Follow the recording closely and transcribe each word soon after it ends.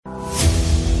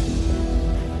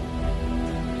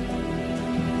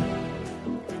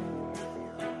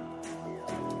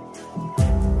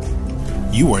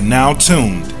You are now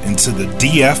tuned into the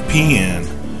DFPN,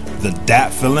 the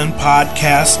Dat Feeling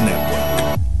Podcast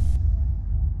Network.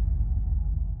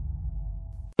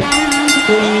 Oh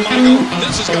my God,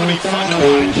 this is going to be fun to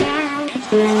watch.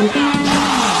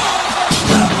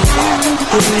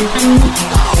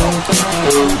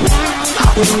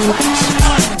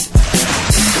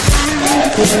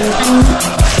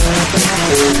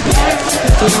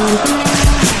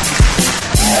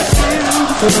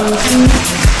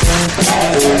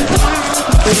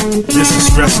 This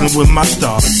is Wrestling with My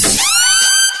Thoughts.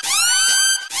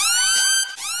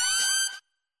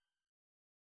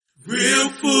 Real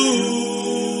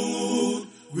food,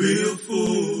 real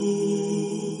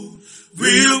food,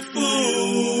 real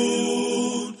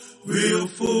food, real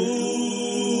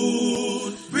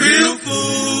food, real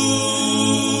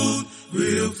food,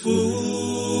 real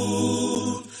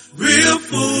food, real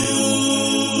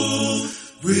food,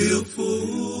 real food.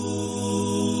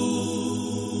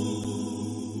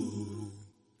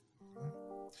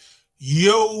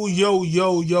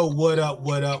 Yo, what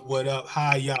up?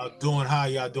 How y'all doing?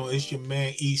 It's your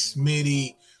man,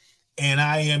 Smitty, and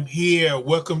I am here.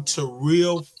 Welcome to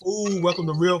Real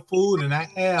Food. And I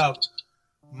have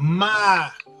my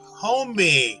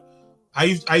homie.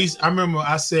 I remember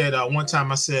I said one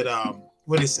time, I said,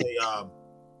 what did it say?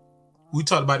 We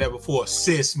talked about that before.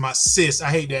 My sis. I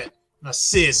hate that. My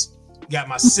sis got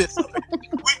my sis.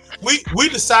 we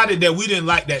decided that we didn't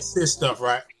like that sis stuff,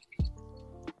 right?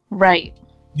 Right.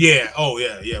 Yeah. Oh,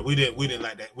 yeah. We didn't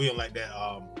like that. We didn't like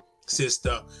that sis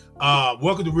stuff.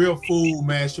 Welcome to Real Food,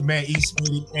 man. It's your man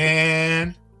Smitty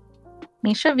and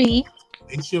Misha V.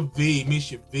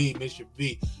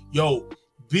 Yo,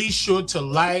 be sure to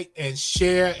like and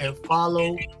share and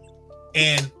follow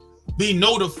and be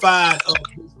notified of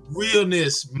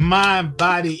realness, Mind,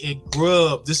 Body, and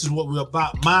Grub. This is what we're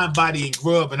about, Mind, Body, and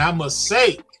Grub. And I must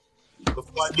say,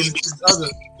 before I get into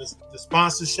the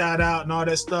sponsor shout out and all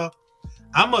that stuff,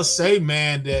 I must say,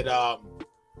 man, that I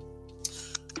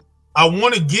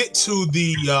want to get to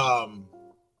the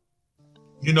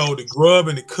the grub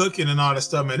and the cooking and all that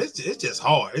stuff, man. It's just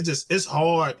hard. It's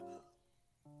hard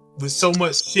with so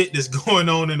much shit that's going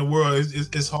on in the world.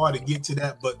 It's hard to get to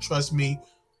that, but trust me,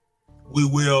 we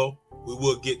will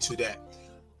get to that.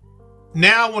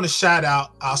 Now I want to shout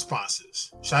out our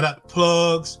sponsors. Shout out the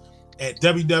plugs at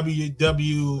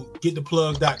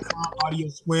www.gettheplug.com,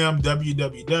 AudioSwim,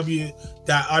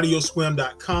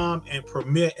 www.audioswim.com, and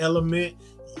Premier Element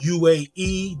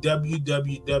UAE,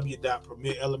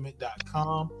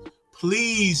 www.premierelement.com.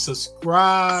 Please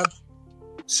subscribe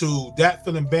to Dat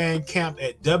Feeling Bandcamp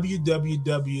at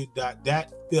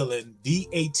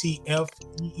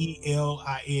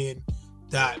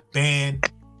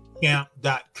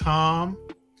www.datfeelin.bandcamp.com.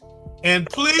 And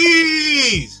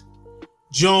please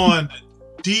join the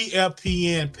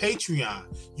DFPN Patreon.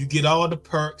 You get all the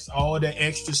perks, all the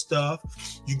extra stuff.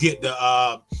 You get the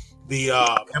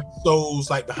episodes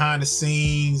like behind the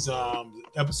scenes,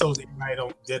 episodes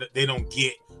that they don't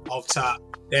get off top.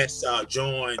 That's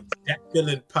join Dat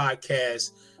Feeling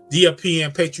Podcast,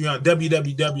 DFPN Patreon,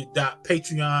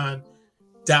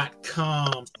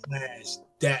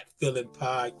 www.patreon.com/Dat Feeling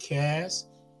Podcast.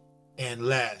 And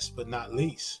last but not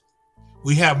least,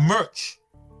 we have merch.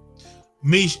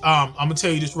 Meesh, I'm gonna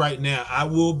tell you this right now. I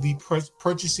will be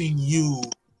purchasing you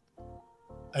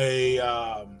a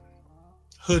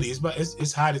hoodie.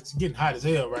 It's hot. It's getting hot as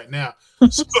hell right now.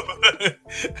 So,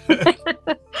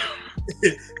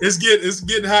 it's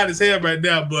getting hot as hell right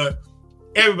now. But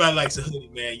everybody likes a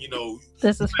hoodie, man. You know.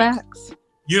 This is facts.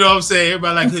 You know what I'm saying?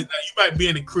 Everybody likes hoodie. Now, you might be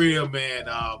in the crib, man.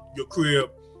 Your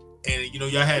crib, and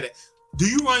y'all had it. Do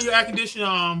you run your air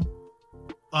conditioner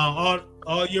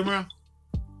all year round?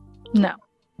 No.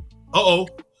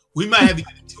 We might have to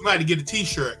get a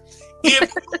t-shirt.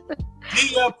 If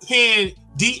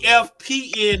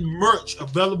DFPN merch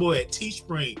available at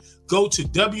Teespring, go to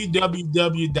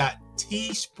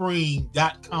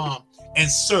www.teespring.com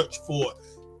and search for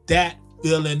Dat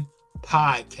Feeling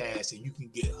Podcast, and you can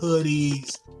get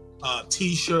hoodies,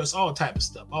 t-shirts, all type of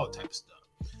stuff.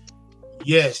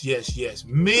 Yes.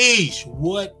 Meesh,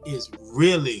 what is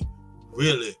really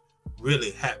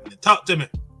happening? Talk to me.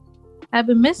 I've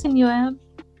been missing you, Ab.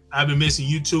 I've been missing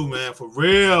you too, man. For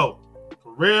real.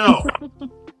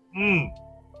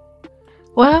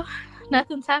 Well,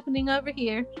 nothing's happening over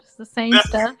here. It's the same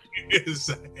stuff.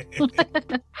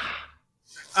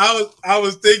 I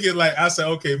was thinking, like, I said,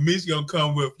 okay, Meesh gonna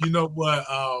come with, you know what?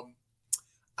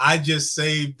 I just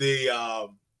saved the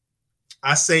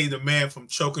man from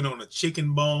choking on a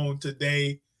chicken bone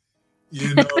today.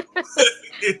 You know.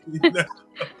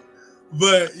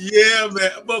 But yeah,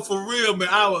 man. But for real, man,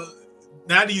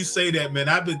 now that you say that, man,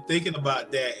 I've been thinking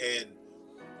about that, and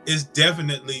it's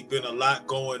definitely been a lot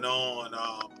going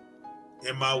on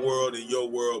in my world and your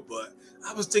world. But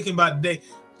I was thinking about today,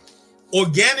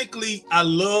 organically, I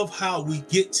love how we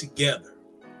get together.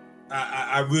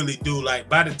 I really do. Like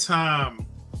by the time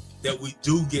that we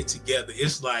do get together,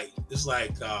 it's like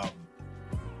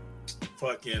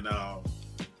fucking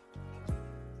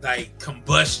like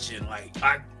combustion. Like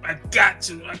I got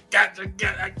to get,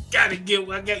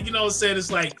 you know what I'm saying?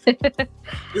 It's like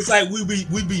we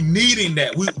be needing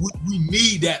that. We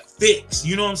need that fix.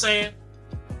 You know what I'm saying?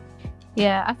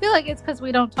 Yeah, I feel like it's because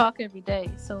we don't talk every day.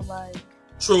 So like,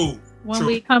 true. When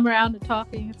we come around to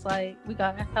talking, it's like we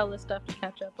got hella stuff to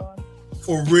catch up on.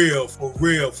 For real.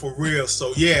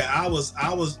 So yeah, I was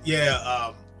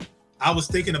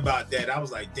thinking about that. I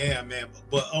was like, damn, man.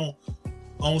 But on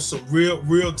some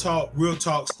real talk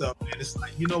stuff, man. It's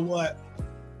like, you know what?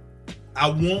 I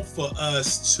want for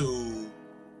us to,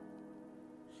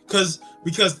 because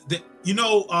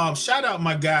shout out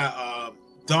my guy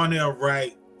Darnell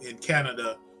Wright in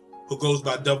Canada, who goes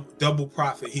by Double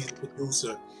Profit. He's a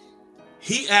producer.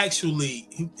 He actually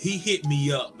he hit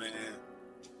me up, man.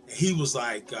 He was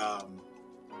like,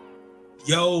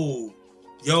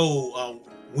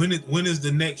 when is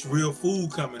the next Real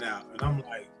Food coming out? And I'm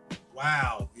like,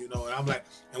 wow, and I'm like,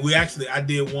 and I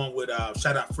did one with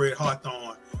shout out Fred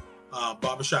Hawthorne,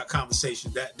 Barbershop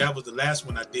Conversation. That was the last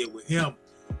one I did with him.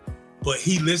 But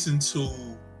he listened to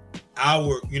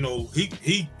our,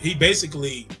 he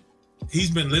basically, he's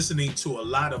been listening to a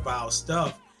lot of our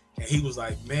stuff, and he was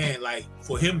like, man, like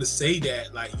for him to say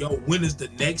that, like, yo, when is the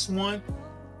next one?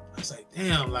 I was like,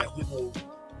 damn, like, and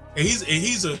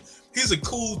he's a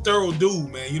cool, thorough dude,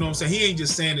 man. You know what I'm saying? He ain't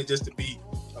just saying it just to be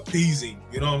appeasing.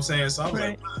 You know what I'm saying? So I was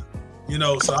like,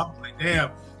 so I was like, damn.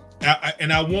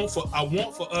 I want for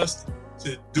us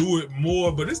to do it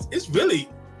more, but it's really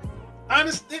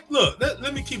honest. Look,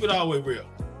 let me keep it all the way real.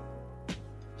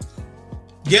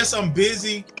 Yes, I'm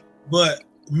busy, but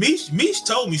Meesh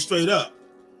told me straight up,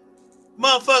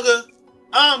 motherfucker,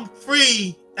 I'm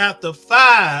free after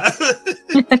 5.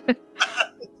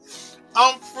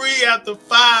 I'm free after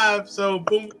 5. So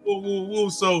boom, boom, boom, boom.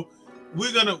 So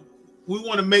we want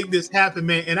to make this happen,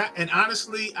 man. And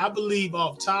honestly, I believe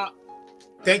off top,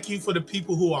 thank you for the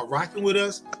people who are rocking with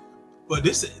us. But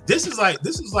this is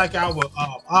like our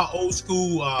old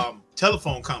school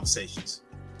telephone conversations.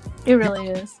 It really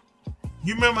is.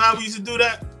 You remember how we used to do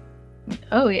that?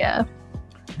 Oh yeah.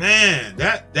 Man,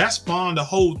 that spawned the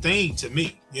whole thing to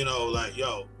me. Like,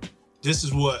 yo, this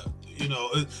is what,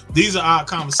 these are our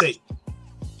conversations.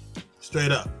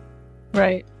 Straight up.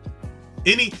 Right.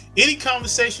 Any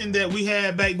conversation that we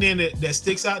had back then that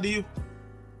sticks out to you?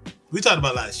 We talked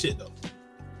about a lot of shit though.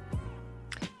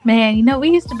 Man, we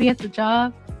used to be at the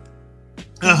job.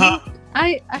 Uh-huh.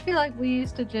 I feel like we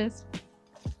used to just,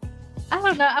 I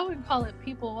don't know, I wouldn't call it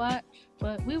people watch,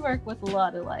 but we work with a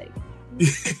lot of like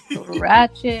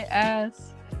ratchet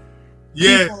ass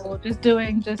people just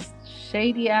doing just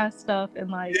shady ass stuff, and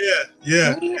like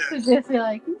we used to just be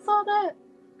like, you saw that?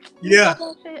 Yeah.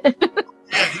 Saw that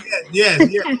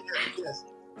shit?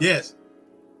 Yes.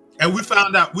 And we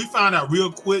found out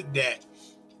real quick that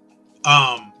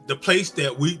the place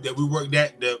that we worked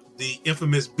at, the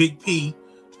infamous Big P,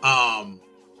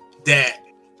 that,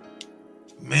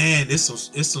 man, it's some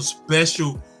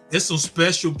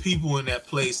special people in that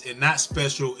place, and not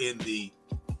special in the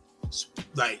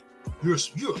like you're a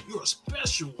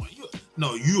special one.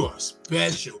 You are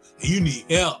special and you need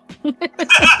help.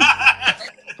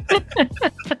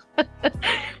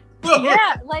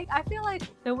 Yeah, like I feel like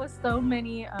there was so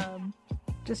many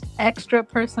just extra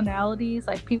personalities,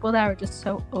 like people that were just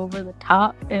so over the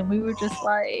top, and we were just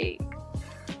like,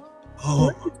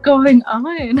 what is going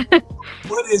on?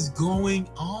 What is going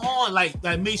on? Like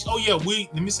Meesh,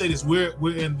 let me say this. We're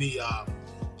in the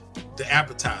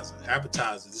appetizer.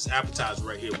 This appetizer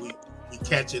right here. We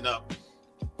catching up.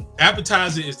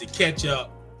 Appetizer is the catch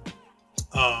up,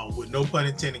 with no pun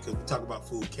intended, because we talk about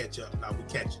food catch up. Now we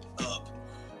catching up.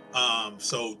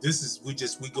 So this is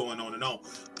we going on and on.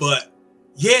 But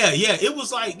yeah, it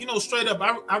was like, straight up.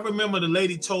 I remember the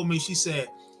lady told me, she said,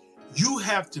 you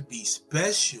have to be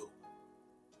special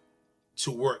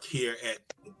to work here at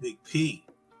the Big P.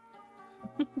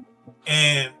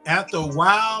 And after a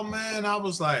while, man, I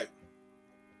was like,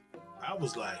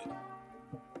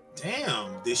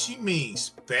 damn, did she mean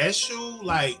special?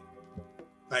 Like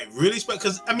really special?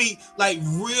 Because I mean, like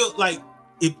real, like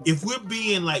if we're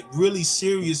being like really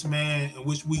serious, man, in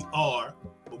which we are,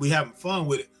 but we having fun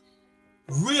with it.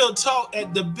 Real talk,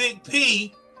 at the Big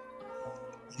P,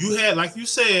 you had, like you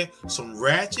said, some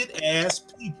ratchet ass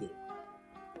people.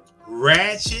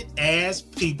 ratchet ass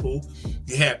people.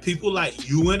 You have people like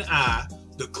you and I,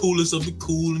 the coolest of the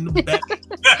cool in the back.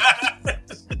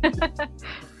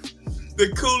 The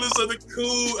coolest of the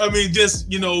cool. I mean, just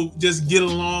get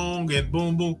along and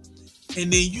boom, boom.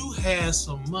 And then you have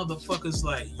some motherfuckers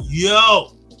like,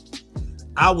 yo,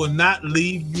 I will not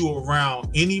leave you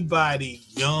around anybody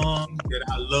young that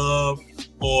I love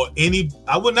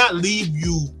I will not leave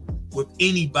you with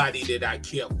anybody that I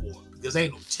care for, because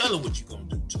ain't no telling what you're going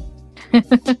to do to me.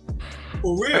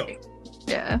 For real. Right.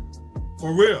 Yeah.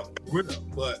 For real.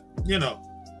 But,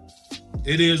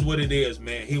 it is what it is,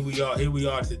 man. Here we are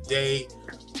today.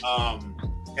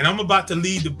 And I'm about to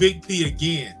lead the Big P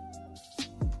again.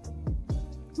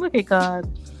 Look at God.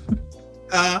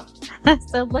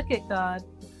 So look at God.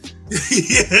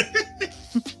 Yeah.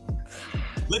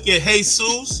 Look at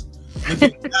Jesus.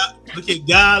 Look at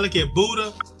God. Look at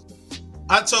Buddha.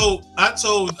 I told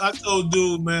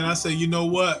dude, man, I said, you know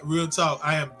what? Real talk.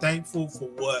 I am thankful for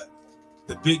what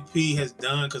the Big P has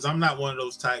done, because I'm not one of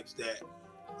those types that,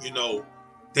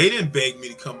 they didn't beg me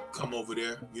to come over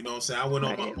there. You know what I'm saying? I went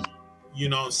on my, you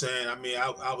know what I'm saying? I mean,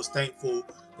 I was thankful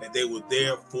that they were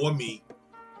there for me.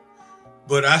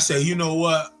 But I said, you know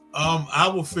what? I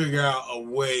will figure out a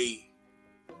way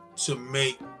to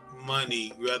make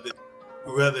money rather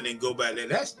than go back there.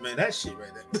 That shit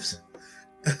right there.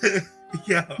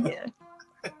 Yeah.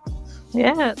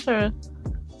 Yeah, it's a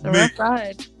rough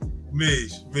ride.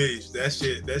 Meesh, that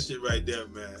shit right there,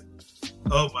 man.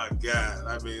 Oh my God.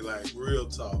 I mean, like, real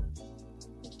talk.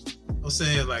 I'm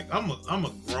saying, like, I'm a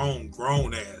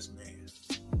grown ass man.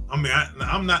 I mean,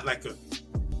 I'm not like a,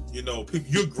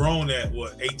 you're grown at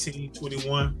what, 18,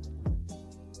 21?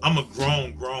 I'm a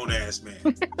grown ass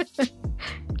man.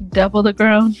 Double the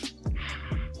grown.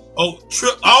 Oh,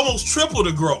 almost triple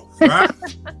the growth, right?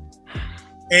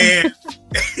 and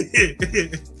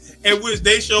and which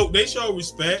they show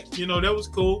respect. That was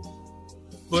cool.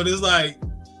 But it's like,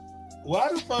 why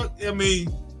the fuck? I mean,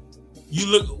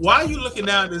 why are you looking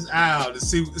down this aisle to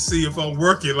see if I'm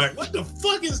working? Like, what the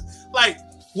fuck is, like,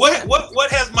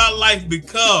 what has my life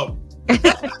become?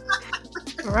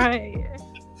 Right.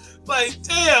 Like,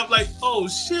 damn, like, oh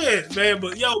shit, man.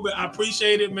 But yo, man, I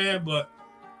appreciate it, man. But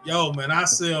yo, man, I'll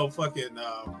sell fucking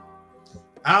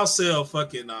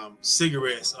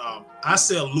cigarettes. I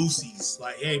sell Lucy's.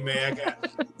 Like, hey man, I got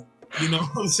what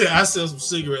I'm saying? I sell some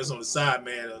cigarettes on the side,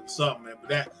 man, or something, man. But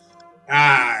that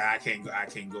I can't go back. I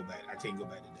can't go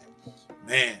back to that.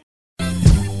 Man.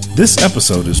 This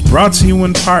episode is brought to you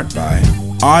in part by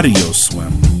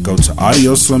AudioSwim. Go to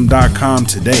audioswim.com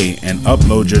today and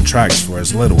upload your tracks for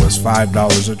as little as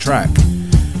 $5 a track.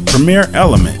 Premier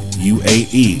Element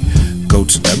UAE. Go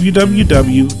to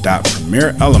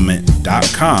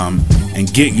www.premierelement.com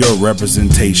and get your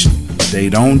representation. They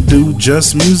don't do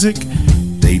just music,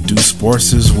 they do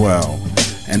sports as well.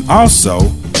 And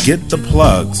also, get the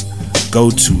plugs. Go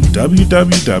to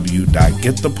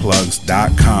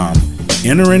www.gettheplugs.com.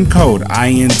 Enter in code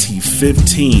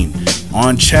INT15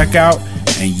 on checkout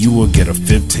and you will get a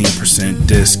 15%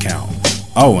 discount.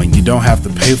 Oh, and you don't have to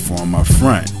pay for them up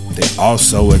front. They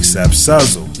also accept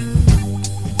Sezzle.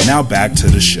 Now back to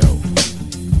the show.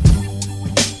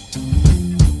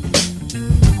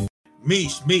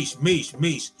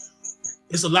 Meesh.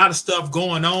 It's a lot of stuff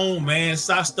going on, man.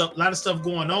 A lot of stuff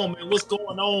going on, man. What's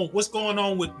going on? What's going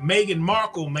on with Meghan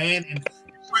Markle, man, and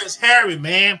Prince Harry,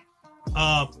 man?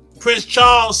 Prince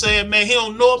Charles saying, man, he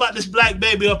don't know about this black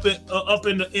baby up in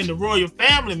the royal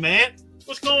family, man.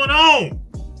 What's going on?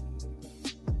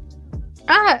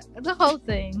 The whole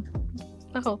thing.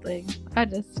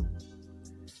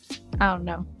 I don't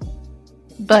know.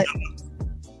 But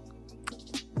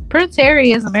Prince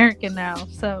Harry is American now,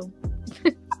 so.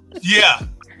 Yeah.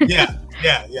 I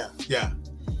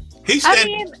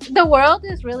mean, the world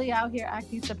is really out here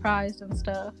acting surprised and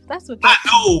stuff. That's what I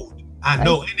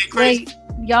know. Isn't it crazy? Wait,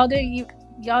 y'all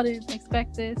didn't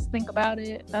expect this? Think about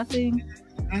it. Nothing.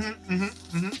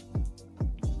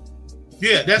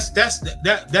 Yeah, that's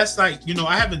like,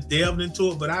 I haven't delved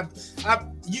into it, but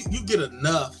you get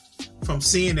enough from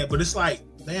seeing that, but it's like,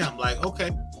 damn, like,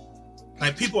 okay,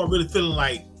 like people are really feeling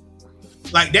like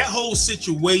that whole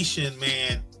situation,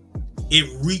 man. It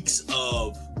reeks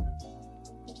of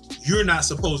you're not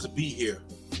supposed to be here,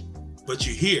 but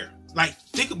you're here. Like,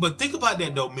 think about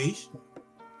that though, Meesh.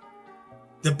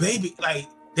 The baby, like,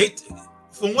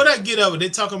 from what I get of it, they're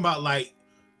talking about like,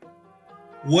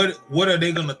 what are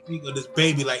they gonna think of this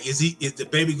baby? Like, is the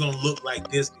baby gonna look like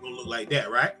this? Gonna look like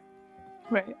that? Right.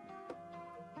 Right.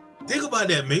 Think about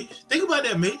that,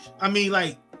 Meesh. I mean,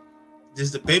 like,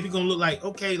 is the baby gonna look like,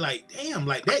 okay, like, damn,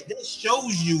 like that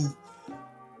shows you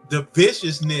the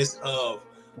viciousness of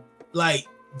like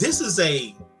this is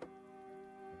a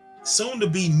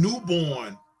soon-to-be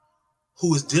newborn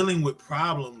who is dealing with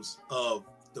problems of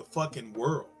the fucking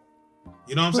world.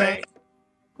 You know what I'm saying?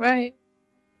 Right.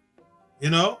 You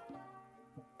know,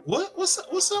 what's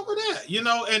up with that? You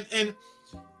know,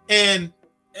 and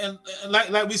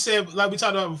like we said, like we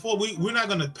talked about before, we're not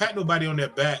gonna pat nobody on their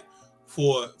back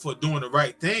for doing the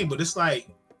right thing, but it's like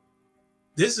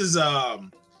this is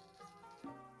some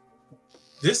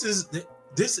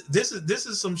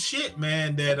shit,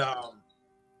 man. That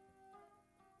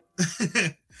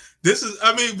this is,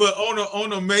 I mean, but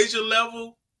on a major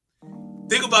level,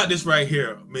 think about this right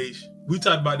here, Meesh. We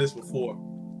talked about this before.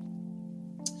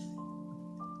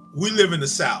 We live in the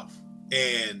South,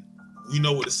 and we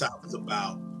know what the South is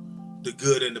about, the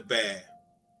good and the bad.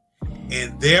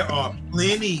 And there are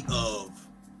plenty of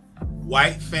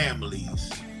white families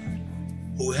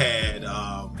who had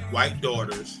white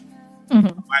daughters,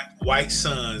 white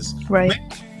sons, right?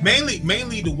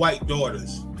 Mainly the white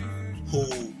daughters,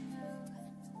 who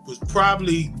was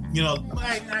probably, you know,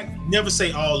 I never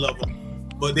say all of them,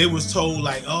 but they was told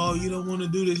like, oh, you don't want to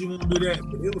do this, you want to do that.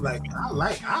 But it was like, I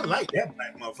like that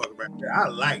black motherfucker right there. I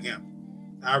like him.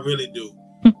 I really do.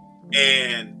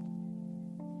 And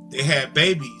they had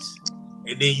babies,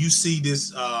 and then you see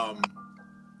this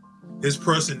this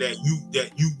person that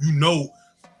you know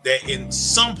that in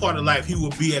some part of life he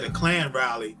will be at a Klan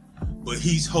rally, but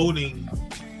he's holding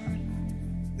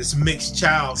this mixed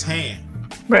child's hand.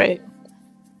 Right.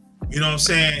 You know what I'm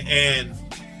saying? And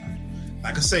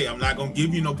like I say, I'm not gonna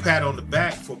give you no pat on the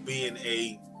back for being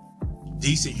a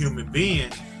decent human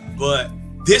being, but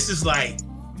this is like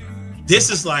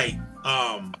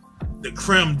the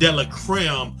creme de la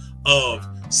creme of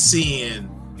seeing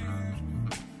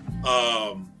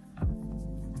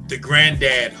the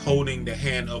granddad holding the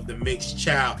hand of the mixed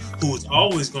child, who is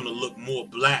always going to look more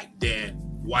black than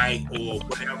white or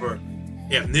whatever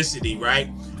ethnicity, right?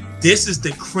 This is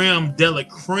the creme de la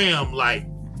creme. Like,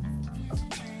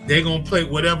 they're gonna play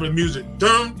whatever the music,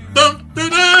 dun, dun, dun,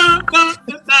 dun, dun,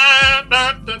 dun,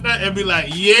 dun, dun, dun, and be like,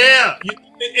 yeah,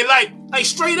 and like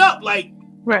straight up, like,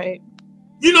 right.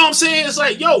 You know what I'm saying? It's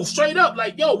like, yo, straight up,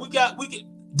 like, yo, we get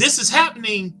this is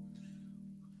happening,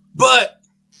 but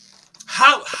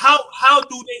how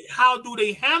do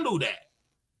they handle that?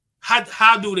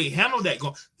 How do they handle that?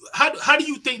 How do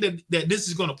you think that this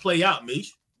is gonna play out, Meesh?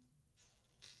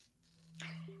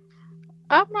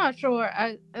 I'm not sure.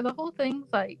 The whole thing's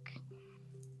like,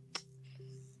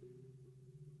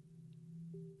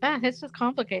 it's just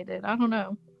complicated. I don't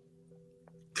know.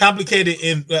 Complicated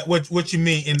in what you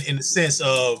mean in the sense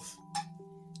of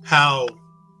how?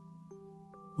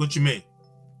 What you mean?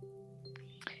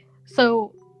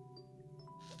 So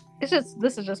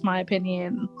this is just my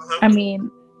opinion. I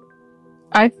mean,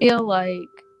 I feel like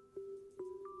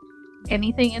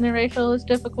anything interracial is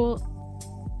difficult,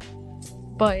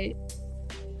 but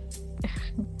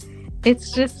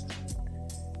it's just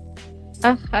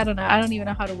I don't know. I don't even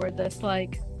know how to word this.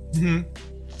 Like,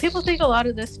 people think a lot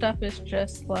of this stuff is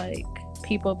just like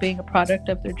people being a product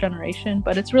of their generation,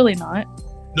 but it's really not.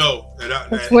 No,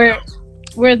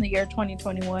 we're in the year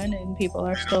 2021 and people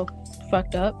are still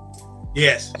fucked up.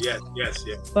 Yes.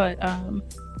 But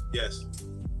yes.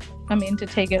 I mean, to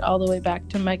take it all the way back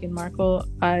to Meghan Markle,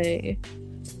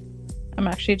 I'm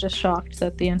actually just shocked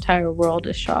that the entire world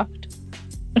is shocked.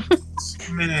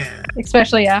 Man.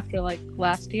 Especially after like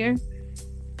last year.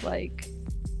 Like,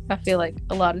 I feel like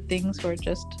a lot of things were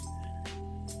just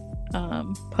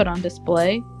put on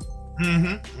display.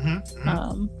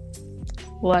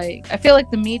 Like, I feel like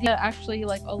the media actually,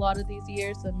 like, a lot of these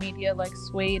years, the media like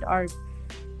swayed our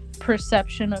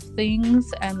perception of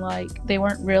things, and like they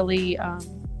weren't really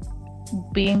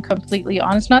being completely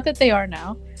honest. Not that they are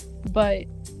now, but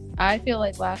I feel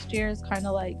like last year is kind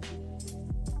of like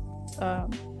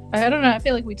I don't know, I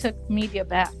feel like we took media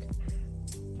back.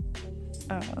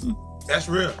 That's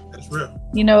real.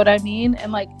 You know what I mean?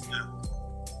 And like,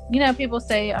 you know, people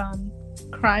say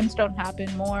crimes don't happen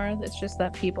more. It's just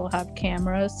that people have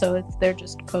cameras, so they're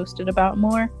just posted about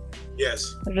more.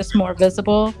 Yes. They're just more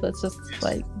visible. That's just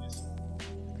like,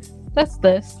 that's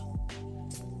this.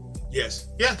 Yes.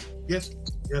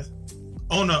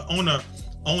 On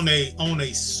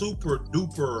a super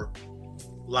duper,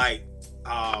 like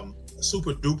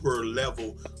super duper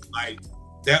level, like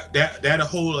that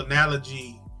whole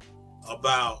analogy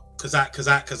about, cause I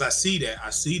see that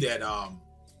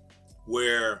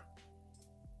where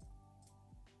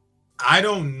I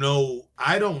don't know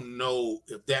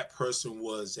if that person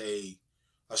was a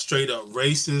straight up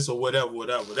racist or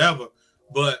whatever,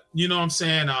 but you know what I'm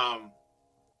saying,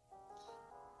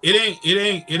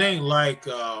 it ain't like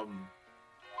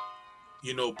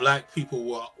black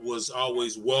people was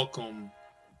always welcome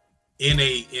in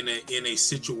a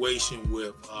situation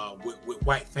with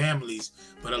white families,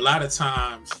 but a lot of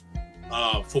times,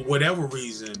 for whatever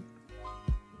reason,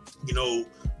 the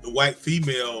white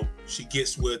female, she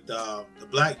gets with the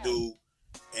black dude,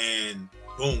 and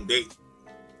boom,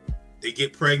 they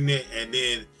get pregnant, and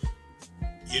then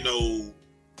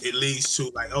it leads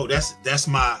to like, oh, that's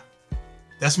my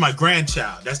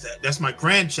grandchild. That's my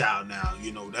grandchild now.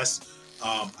 That's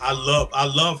I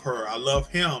love her. I love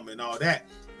him and all that.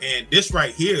 And this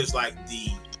right here is like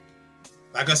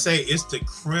I say, it's the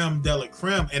creme de la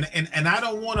creme. And I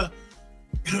don't want to,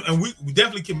 and we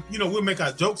definitely can, we'll make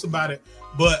our jokes about it,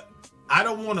 but I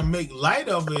don't want to make light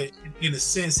of it in the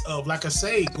sense of, like I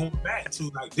say, going back to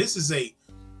like, this is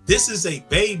a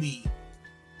baby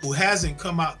who hasn't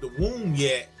come out the womb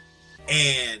yet,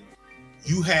 and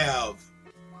you have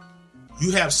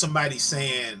somebody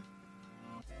saying,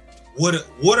 what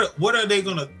are they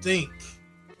gonna think,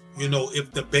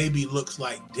 if the baby looks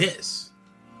like this?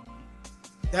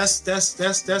 That's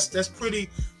pretty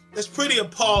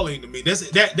appalling to me.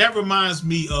 That reminds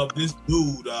me of this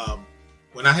dude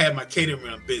when I had my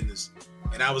catering business,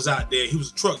 and I was out there. He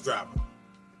was a truck driver,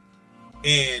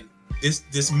 and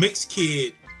this mixed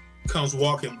kid comes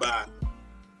walking by,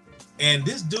 and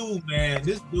this dude, man,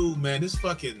 this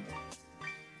fucking,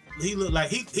 he looked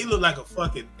like a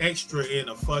fucking extra in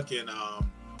a fucking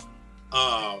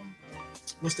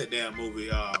what's that damn movie?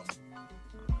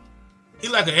 He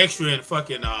like an extra in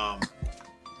fucking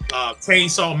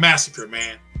Chainsaw Massacre,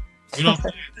 man. You know what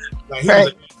I'm saying? Like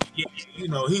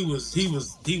he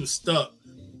was stuck,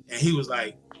 and he was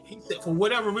like, he said, for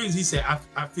whatever reason, he said,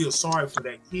 I feel sorry for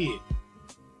that kid.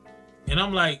 And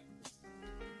I'm like,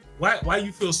 why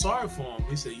you feel sorry for him?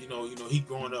 He said, he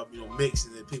growing up, mixed,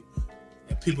 and then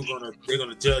people they're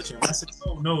gonna judge him. I said,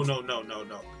 no.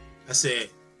 I said,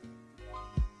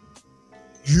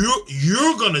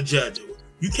 you're gonna judge it.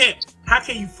 You can't. How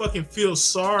can you fucking feel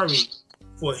sorry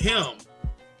for him?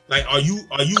 Like, are you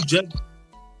judging?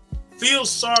 Feel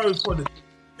sorry for the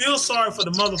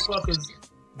motherfuckers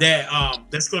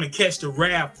that's gonna catch the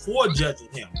rap for judging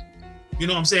him. You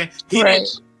know what I'm saying?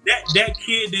 That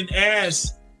kid didn't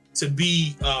ask to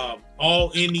be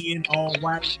all Indian, all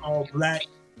white, all black.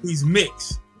 He's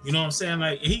mixed. You know what I'm saying?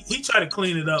 Like, he tried to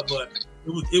clean it up, but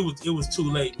it was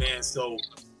too late, man. So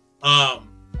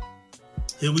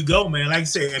here we go, man. Like I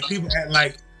said, and people act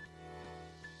like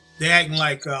they're acting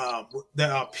like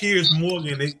that Piers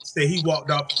Morgan. They say he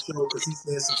walked off the show because he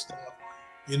said some stuff.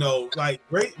 Like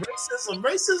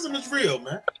racism is real,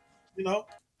 man.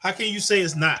 How can you say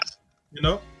it's not?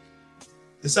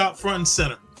 It's out front and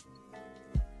center.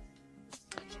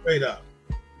 Straight up.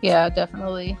 Yeah,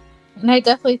 definitely. And I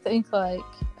definitely think, like,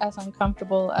 as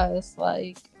uncomfortable as,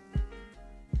 like,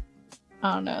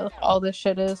 I don't know, all this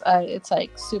shit is, it's,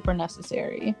 like, super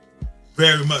necessary.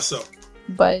 Very much so.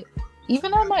 But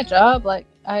even at my job, like,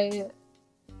 I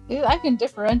can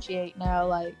differentiate now,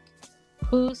 like,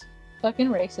 who's fucking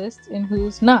racist and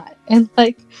who's not. And,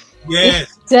 like,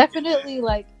 yes, it's definitely,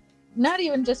 like, not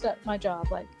even just at my job,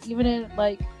 like, even in,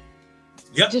 like,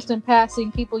 just in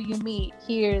passing, people you meet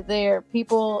here, there,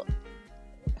 people...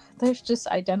 There's just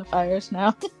identifiers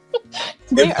now.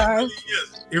 There are. It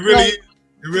really is.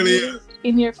 It really is.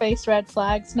 In your face red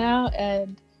flags now,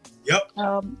 and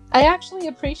I actually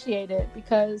appreciate it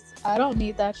because I don't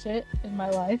need that shit in my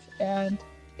life, and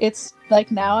it's like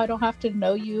now I don't have to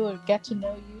know you or get to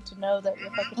know you to know that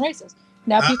you're fucking racist.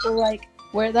 Now people like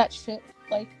wear that shit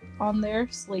like on their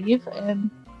sleeve, and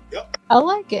I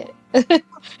like it.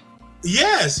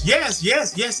 Yes.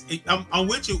 I'm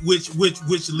with you, which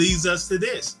leads us to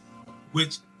this.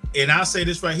 And I'll say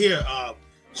this right here.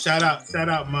 Shout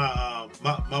out my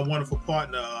wonderful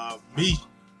partner, Meesh.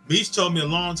 Meesh told me a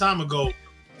long time ago.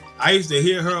 I used to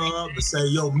hear her up and say,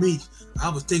 "Yo, Meesh, I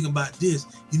was thinking about this.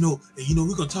 We're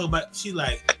gonna talk about." She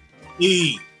like,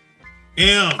 do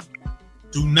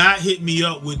not hit me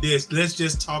up with this. Let's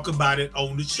just talk about it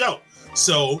on the show.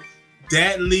 So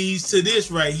that leads to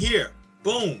this right here.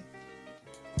 Boom.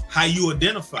 How you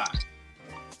identify.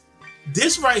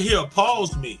 This right here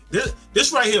appalls me.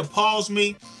 This right here appalls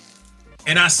me,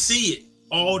 and I see it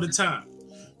all the time.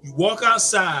 You walk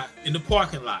outside in the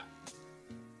parking lot,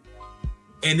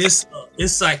 and it's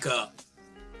like a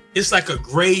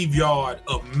graveyard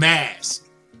of masks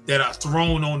that are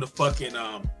thrown on the fucking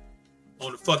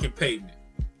pavement.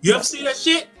 You ever see that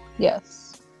shit?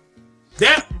 Yes.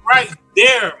 That right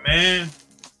there, man.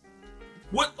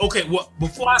 What? Okay. What?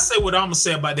 Before I say what I'm gonna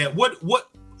say about that, what?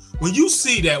 When you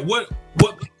see that, what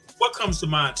comes to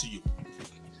mind to you?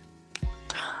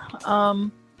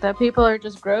 that people are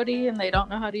just grody and they don't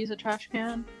know how to use a trash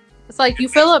can. It's like you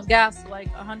fill up gas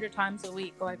like 100 times a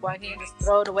week. Like, why can't you just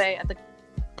throw it away at the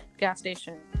gas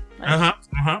station? Like,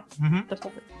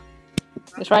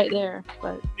 it's right there,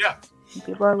 but yeah,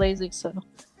 people are lazy. So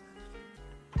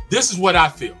this is what I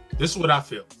feel.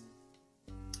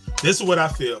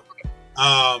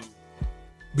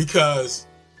 Because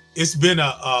it's been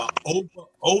a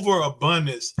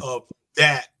overabundance of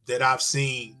that I've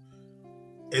seen,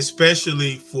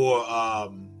 especially for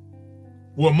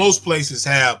where most places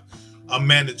have a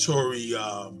mandatory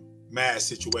mask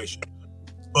situation.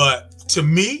 But to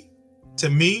me,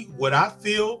 what I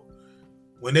feel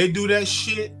when they do that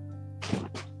shit,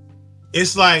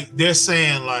 it's like they're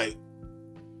saying like,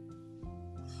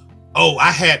 "Oh,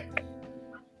 I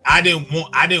didn't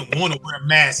want to wear a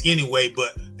mask anyway,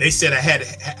 but they said I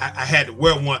had to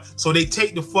wear one." So they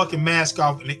take the fucking mask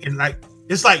off and like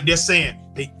it's like they're saying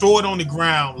they throw it on the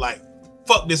ground like,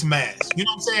 "Fuck this mask." You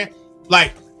know what I'm saying?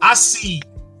 Like I see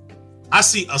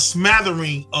a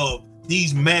smattering of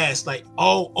these masks like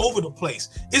all over the place.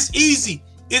 It's easy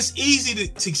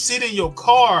to sit in your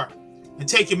car and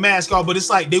take your mask off, but it's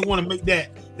like they want to make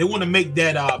that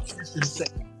to say,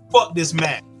 "Fuck this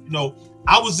mask." You know,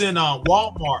 I was in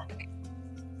Walmart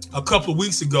a couple of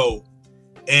weeks ago,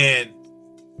 and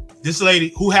this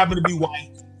lady who happened to be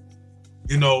white,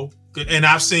 you know, and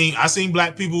I've seen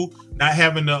black people not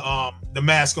having the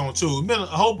mask on too. It's been a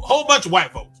whole bunch of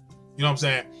white folks. You know what I'm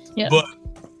saying? Yeah. But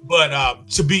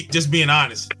to be just being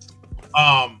honest,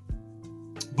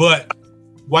 but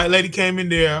white lady came in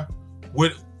there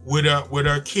with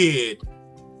her kid,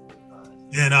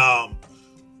 and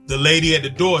the lady at the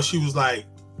door, she was like,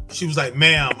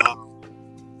 "Ma'am,"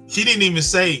 she didn't even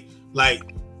say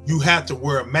like you have to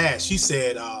wear a mask. She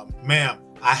said, "Ma'am,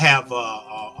 I have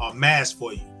a mask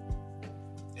for you."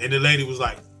 And the lady was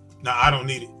like, "No, I don't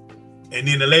need it." And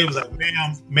then the lady was like,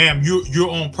 "Ma'am, you're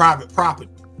on private property.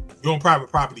 You're on private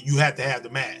property. You have to have the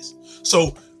mask."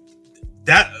 So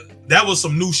that was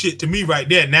some new shit to me right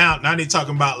there. Now they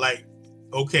talking about like,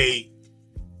 okay,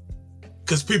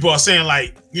 because people are saying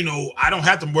like, you know, I don't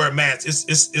have to wear a mask.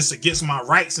 It's against my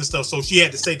rights and stuff. So she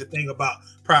had to say the thing about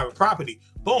private property.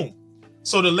 Boom.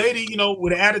 So the lady, you know,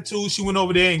 with an attitude, she went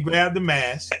over there and grabbed the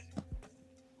mask,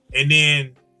 and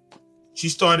then she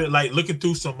started like looking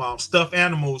through some stuffed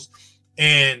animals,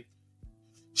 and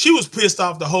she was pissed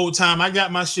off the whole time. I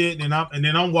got my shit, and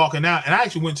then I'm walking out, and I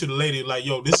actually went to the lady like,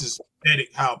 "Yo, this is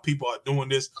pathetic how people are doing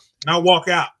this." And I walk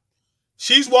out.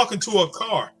 She's walking to her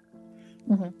car.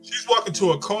 Mm-hmm. She's walking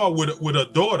to a car with a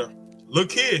daughter, little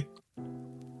kid,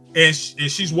 and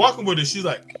she's walking with her. She's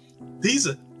like, "These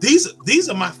are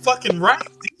my fucking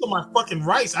rights. These are my fucking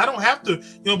rights. I don't have to,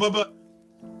 you know." But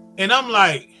and I'm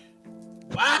like,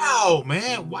 wow,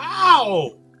 man,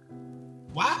 wow,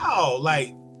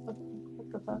 like,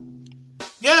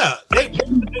 yeah,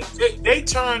 they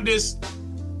turned this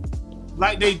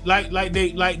like the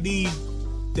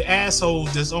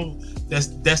assholes that's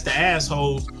the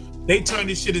assholes. They turned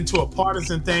this shit into a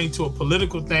partisan thing, to a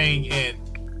political thing, and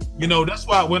you know that's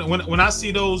why when I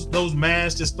see those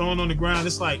masks just thrown on the ground,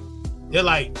 it's like they're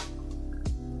like,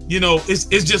 you know, it's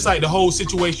just like the whole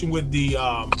situation with the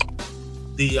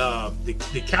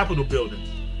Capitol building.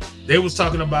 They was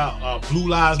talking about Blue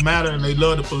Lives Matter and they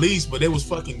love the police, but they was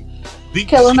fucking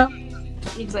killing them.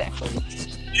 Exactly.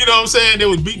 You know what I'm saying? They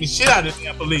was beating the shit out of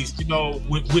the police. You know,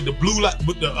 with the blue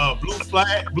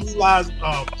lives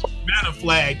Matter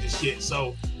flag and shit.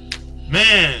 So,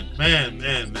 man,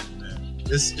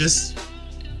 this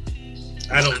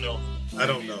I don't know.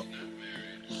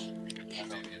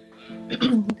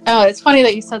 Oh, it's funny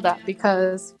that you said that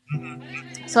because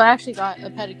so I actually got a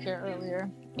pedicure earlier,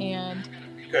 and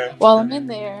while I'm in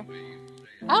there,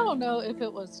 I don't know if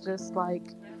it was just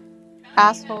like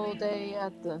asshole day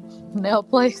at the nail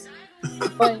place,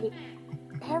 but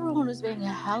everyone was being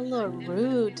hella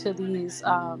rude to these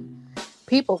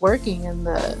people working in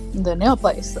the nail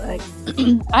place. Like,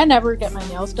 I never get my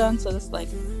nails done, so this is like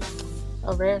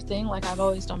a rare thing. Like, I've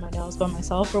always done my nails by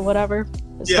myself or whatever,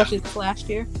 especially this last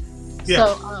year.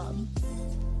 So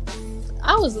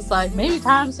I was just like, maybe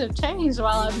times have changed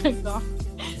while I've been gone.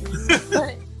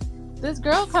 But this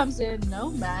girl comes in,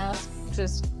 no mask,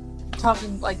 just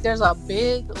talking like there's a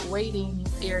big waiting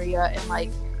area and like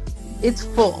it's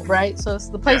full, right? So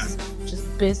the place is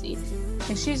just busy,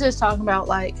 and she's just talking about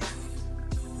like,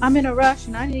 I'm in a rush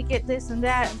and I need to get this and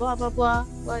that and blah blah blah.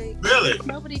 Like, really,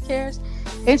 nobody cares.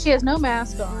 And she has no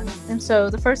mask on, and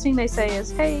so the first thing they say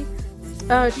is, "Hey,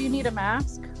 do you need a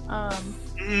mask?"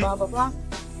 Blah blah blah.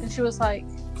 And she was like,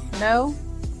 "No,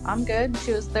 I'm good."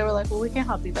 They were like, "Well, we can't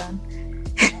help you then."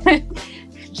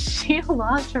 she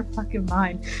lost her fucking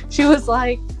mind. She was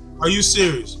like, "Are you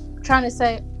serious?" Trying to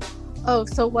say, "Oh,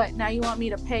 so what? Now you want me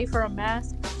to pay for a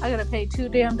mask? I gotta pay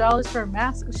 $2 damn for a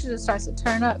mask." She just starts to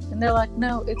turn up, and they're like,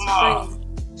 "No, it's free."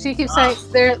 She keeps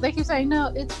saying, they keep saying,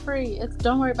 "No, it's free.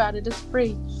 Don't worry about it. It's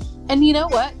free." And you know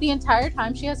what? The entire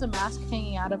time she has a mask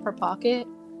hanging out of her pocket.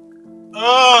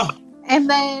 And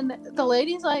then the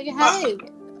lady's like, "Hey,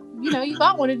 you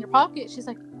got one in your pocket." She's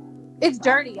like, "It's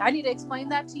dirty. I need to explain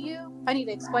that to you. I need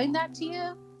to explain that to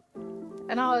you."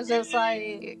 And I was just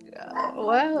like,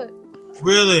 "What?"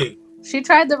 Really? She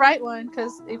tried the right one,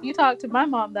 because if you talk to my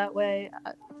mom that way,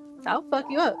 I'll fuck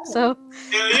you up. So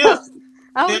yeah.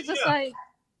 I was just like,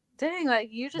 dang, like,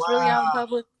 you're just really out in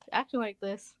public acting like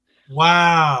this.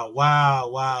 Wow.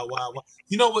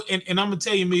 You know what? And I'm gonna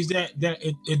tell you, Meesh, that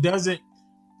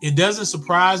it doesn't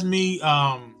surprise me.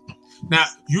 Now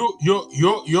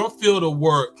your field of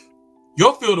work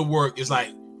is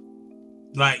like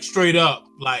straight up,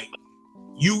 like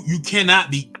you cannot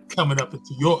be coming up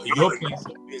into your place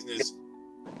of business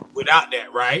without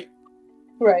that, right?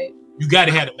 Right. You got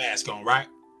to have the mask on, right?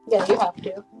 Yeah, you have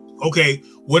to. Okay.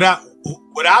 What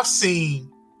I've seen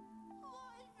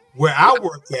where I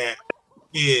work at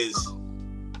is,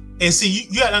 and see,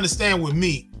 you got to understand with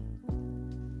me,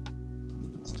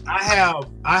 I have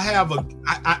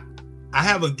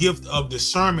a gift of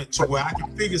discernment to where I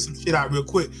can figure some shit out real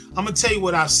quick. I'm gonna tell you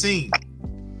what I've seen.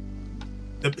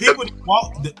 The people that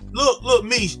walk, look,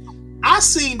 Meesh, I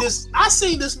seen this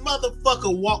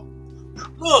motherfucker walk.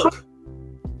 Look,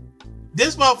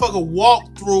 this motherfucker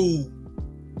walked through.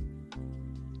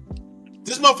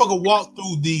 This motherfucker walked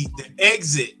through the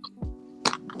exit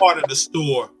part of the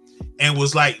store and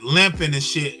was like limping and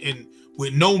shit, and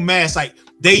with no mask. Like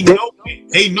they know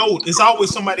it's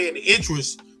always somebody at the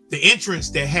entrance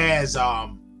that has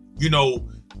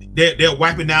they're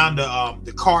wiping down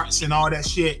the carts and all that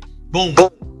shit. Boom,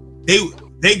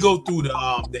 they go through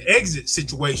the exit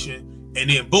situation, and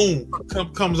then boom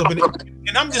comes up and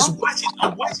I'm just watching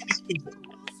these people,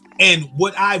 and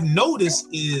what I've noticed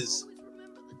is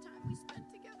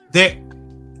that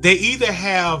they either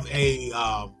have a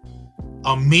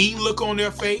mean look on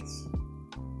their face.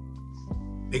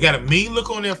 They got a mean look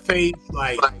on their face,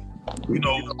 like,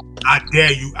 I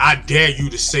dare you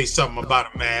to say something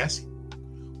about a mask,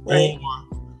 right?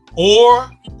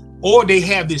 Or they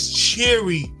have this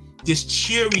cheery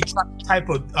type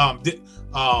of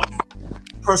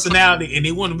personality, and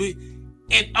they want to be.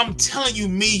 And I'm telling you,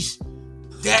 Meesh,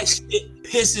 that shit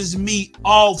pisses me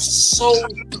off so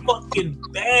fucking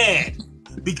bad,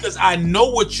 because I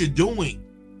know what you're doing.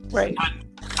 Right.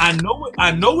 I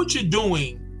know what you're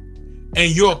doing,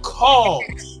 and your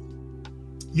cause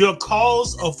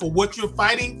for what you're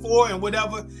fighting for and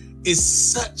whatever is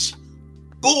such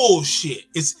bullshit.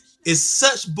 It's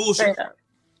such bullshit.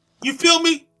 You feel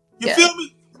me? You feel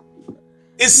me?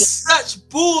 It's such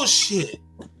bullshit.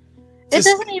 It's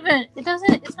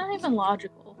not even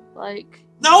logical. Like,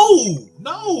 no.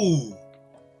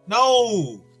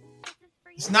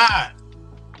 It's not.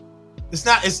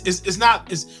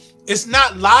 It's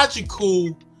not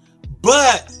logical,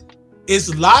 but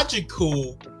it's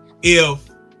logical if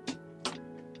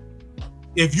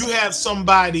you have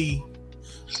somebody,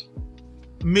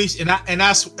 Meesh, and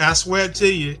I swear to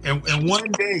you, and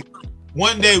one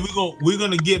day we're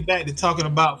gonna get back to talking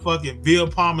about fucking Veal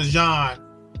Parmesan.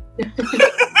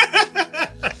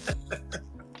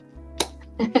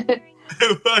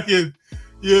 Fucking,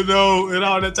 and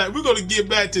all that time. We're gonna get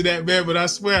back to that, man. But I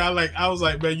swear, I was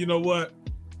like, man, you know what?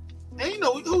 And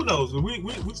who knows? We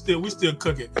still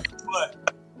cooking.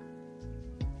 But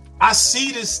I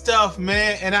see this stuff,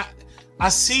 man, and I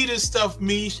see this stuff,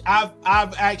 Meesh.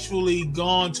 I've actually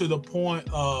gone to the point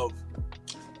of,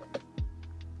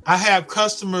 I have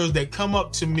customers that come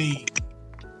up to me.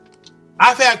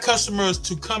 I've had customers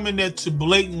to come in there to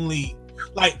blatantly,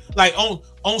 like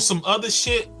on some other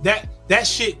shit. That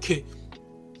shit could.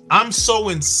 I'm so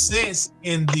incensed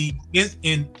in the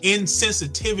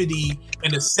insensitivity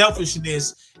and the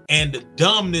selfishness and the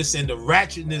dumbness and the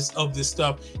ratchetness of this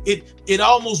stuff. It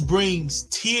almost brings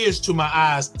tears to my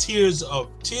eyes, tears of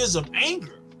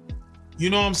anger. You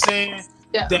know what I'm saying?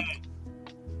 Yeah. That,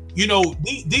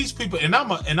 these people, and I'm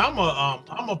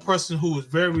a person who is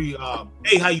very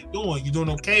hey, how you doing? You doing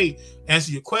okay?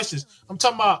 Answer your questions. I'm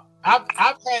talking about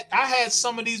I had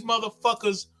some of these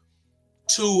motherfuckers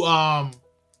to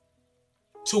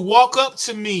walk up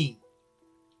to me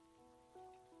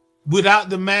without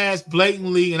the mask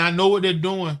blatantly, and I know what they're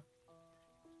doing.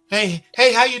 Hey,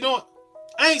 how you doing?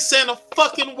 I ain't saying a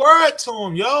fucking word to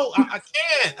them, yo. I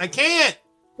can't.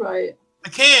 Right. I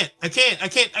can't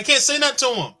say nothing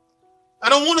to them. I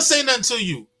don't want to say nothing to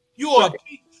you. You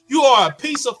are a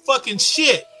piece of fucking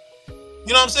shit.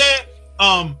 You know what I'm saying?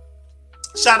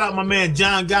 Shout out my man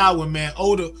John Godwin, man,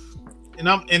 older, and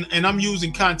I'm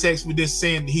using context with this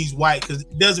saying that he's white because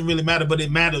it doesn't really matter, but it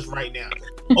matters right now.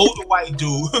 Older white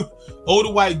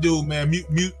dude, man,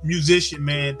 musician,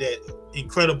 man, that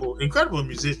incredible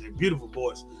musician, beautiful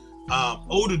voice.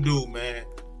 Older dude, man,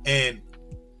 and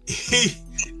he's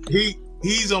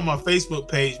on my Facebook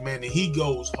page, man, and he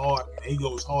goes hard.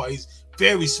 He's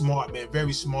very smart, man,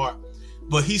 very smart.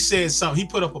 But he said something. He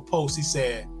put up a post. He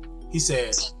said,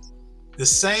 the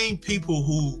same people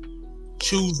who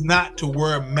choose not to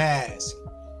wear masks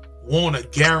want a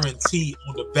guarantee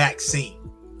on the vaccine.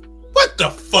 What the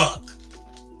fuck?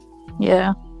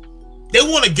 Yeah. They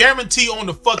want a guarantee on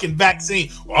the fucking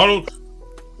vaccine. But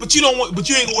you ain't gonna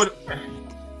wear it.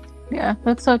 Yeah,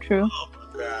 that's so true. Oh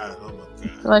my god.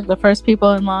 They're like the first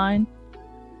people in line.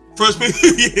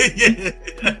 Yeah.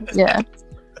 Yeah.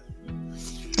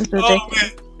 It's ridiculous. Oh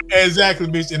man, exactly,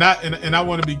 bitch. And I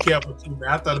want to be careful too, man.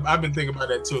 I've been thinking about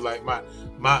that too. Like my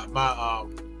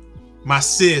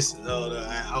sis.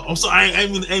 I'm sorry. I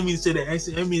ain't mean to say that. I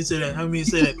ain't mean to say that.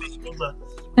 Bitch.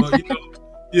 But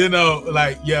you know,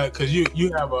 like yeah, because you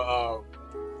have a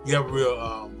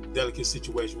real delicate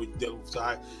situation with dealing with. So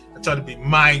I try to be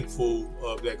mindful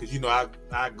of that because you know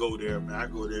I go there, man. I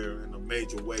go there in a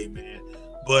major way, man.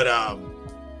 But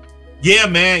yeah,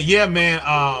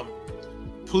 man.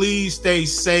 Please stay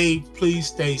safe. Please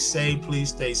stay safe. Please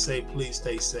stay safe. Please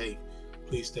stay safe.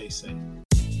 Please stay safe.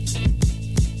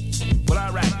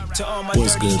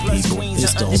 What's good, people?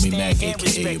 It's the homie Mac,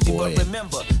 aka your boy.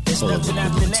 Hold on,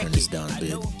 let me turn this down a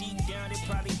bit.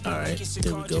 Alright,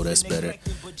 there we go, that's better.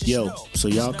 Yo, so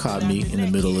y'all caught me in the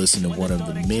middle listening to one of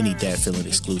the many Dat Feelin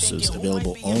exclusives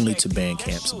available only to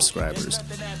Bandcamp subscribers.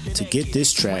 To get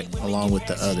this track, along with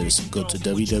the others, go to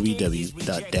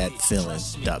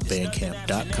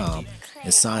www.datfeelin.bandcamp.com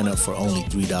and sign up for only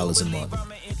 $3 a month.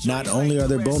 Not only are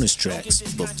there bonus tracks,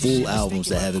 but full albums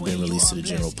that haven't been released to the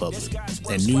general public,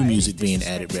 and new music being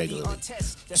added regularly.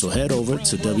 So head over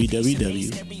to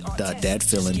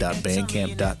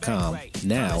www.datfeelin.bandcamp.com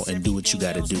now and do what you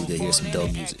gotta do to hear some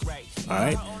dope music.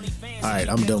 Alright,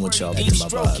 I'm done with y'all. Back to my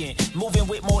vibe.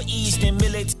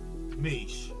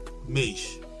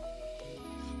 Meesh.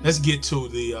 Let's get to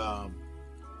the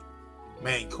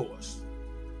main course.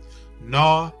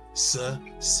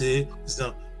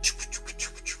 Narcissism.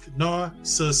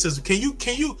 Narcissism. Can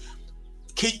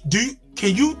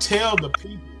you tell the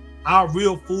people, our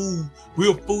real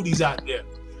foodies out there,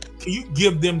 can you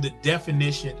give them the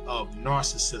definition of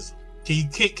narcissism? Can you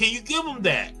give them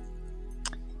that?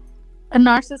 A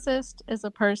narcissist is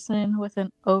a person with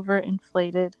an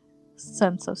overinflated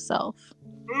sense of self.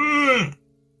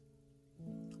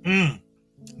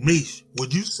 Meesh,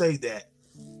 would you say that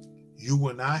you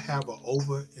and I have an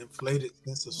overinflated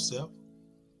sense of self?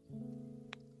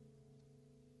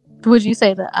 Would you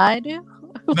say that I do? You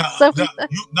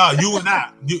and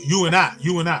I.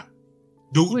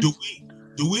 Do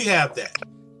we have that?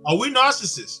 Are we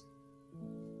narcissists?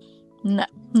 No,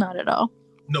 not at all.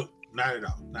 No, not at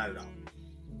all.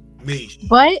 Me.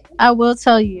 But I will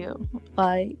tell you,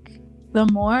 like, the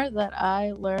more that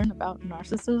I learn about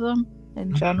narcissism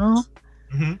in general,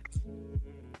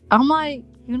 I'm like,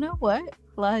 you know what?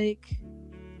 Like,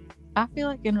 I feel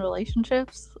like in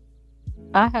relationships,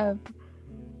 I have.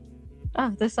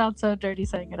 This sounds so dirty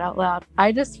saying it out loud.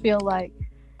 I just feel like,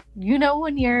 you know,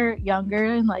 when you're younger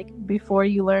and like before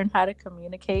you learn how to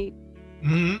communicate,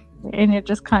 and you're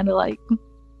just kind of like,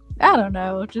 I don't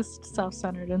know, just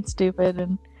self-centered and stupid,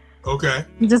 and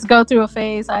you just go through a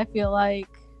phase. I feel like,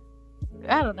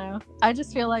 I don't know. I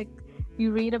just feel like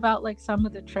you read about like some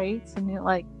of the traits, and you're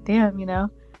like, damn, you know,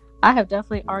 I have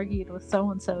definitely argued with so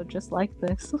and so just like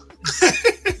this.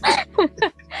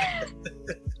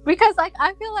 Because like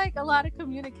I feel like a lot of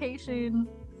communication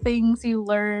things you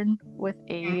learn with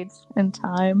age and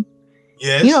time.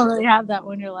 Yes. You don't really have that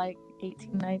when you're like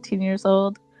 18, 19 years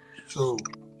old. True.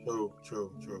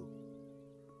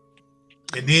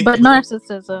 And then, but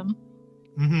narcissism.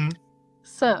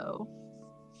 So,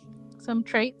 some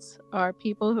traits are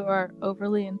people who are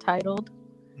overly entitled.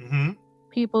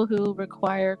 People who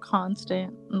require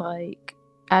constant like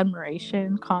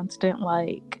admiration, constant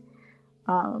like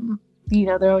you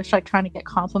know, they're always like trying to get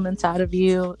compliments out of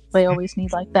you. They always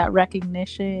need like that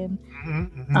recognition.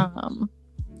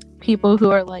 People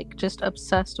who are like just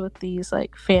obsessed with these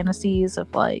like fantasies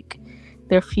of like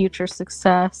their future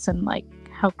success and like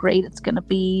how great it's gonna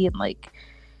be, and like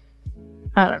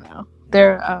I don't know.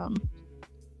 They're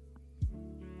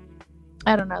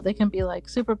I don't know, they can be like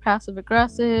super passive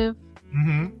aggressive.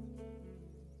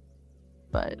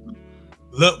 But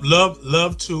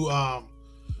love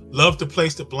to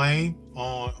place the blame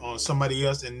on somebody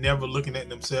else and never looking at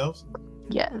themselves.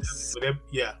 Yes.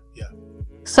 Yeah.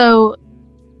 So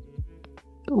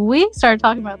we started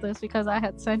talking about this because I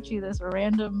had sent you this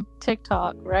random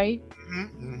TikTok, right?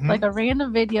 Mm-hmm. Like a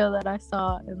random video that I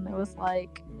saw, and it was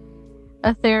like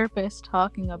a therapist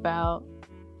talking about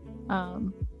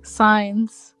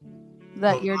signs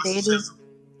that you're dating.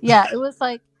 Yeah, it was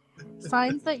like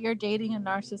signs that you're dating a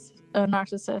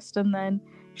narcissist, and then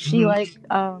she like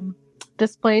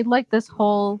displayed like this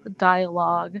whole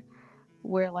dialogue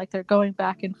where like they're going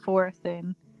back and forth,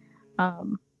 and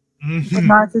the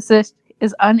narcissist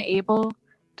is unable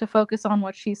to focus on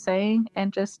what she's saying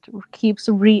and just keeps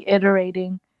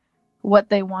reiterating what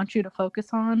they want you to focus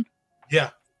on. Yeah.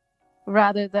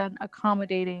 Rather than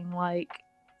accommodating like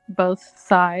both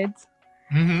sides.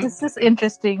 Mm-hmm. This is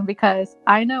interesting because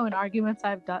I know in arguments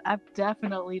I've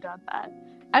definitely done that.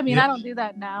 I mean, I don't do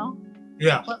that now.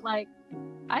 Yeah. But like,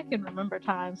 I can remember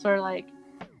times where like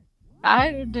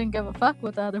I didn't give a fuck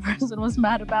what the other person was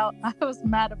mad about. I was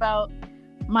mad about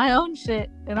my own shit,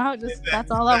 and I was just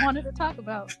that's all I wanted to talk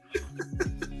about.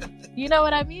 You know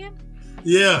what I mean?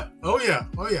 Yeah. Oh yeah.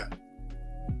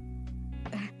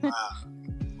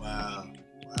 Wow.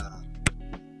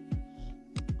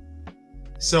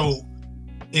 So,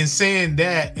 in saying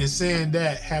that,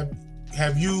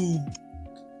 have you?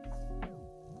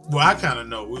 Well, I kind of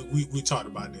know. We talked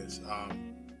about this.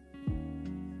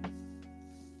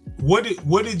 What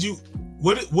did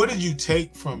you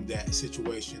take from that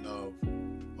situation of?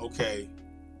 Okay.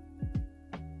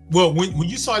 Well, when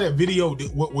you saw that video,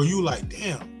 were you like,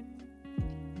 damn?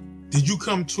 Did you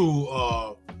come to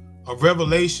a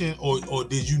revelation, or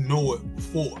did you know it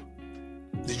before?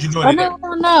 Did you know that?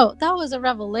 No, that was a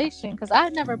revelation because I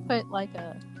never put like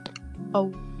a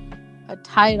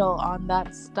title on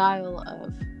that style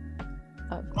of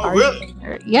really?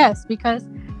 Yes, because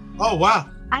oh wow,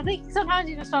 I think sometimes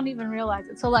you just don't even realize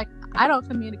it. So like I don't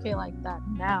communicate like that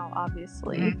now,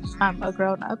 obviously. I'm a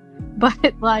grown up,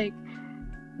 but like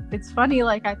it's funny,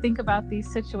 like I think about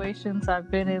these situations I've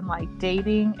been in, like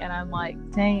dating, and I'm like,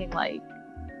 dang, like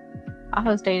I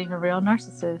was dating a real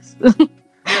narcissist.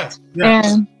 Yeah.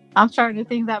 And I'm starting to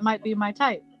think that might be my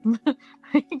type.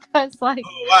 Because like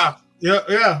oh, wow. Yeah.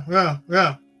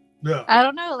 I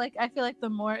don't know, like I feel like the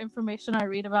more information I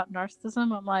read about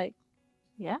narcissism, I'm like,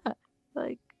 yeah,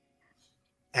 like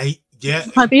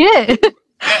might be it.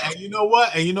 And you know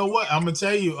what? I'm gonna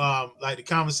tell you, like the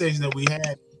conversation that we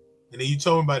had, and then you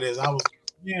told me about this. I was,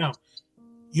 yeah,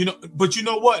 but you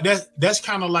know what? That's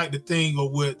kind of like the thing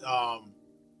of what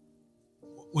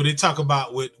they talk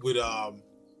about with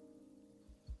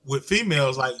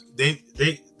females, like they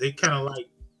kind of like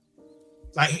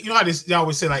you know how they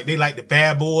always say like they like the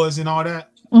bad boys and all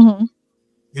that. Mm-hmm.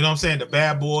 You know what I'm saying? The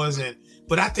bad boys,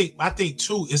 but I think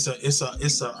too it's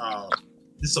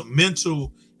a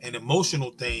mental and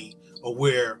emotional thing of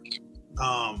where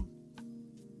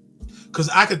because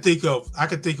I could think of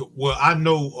well, I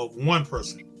know of one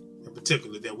person in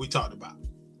particular that we talked about.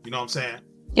 You know what I'm saying?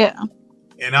 Yeah.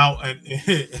 And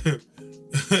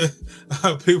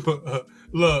people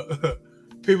look,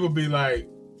 people be like,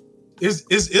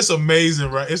 it's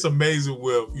amazing, right? It's amazing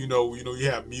with you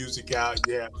you have music out,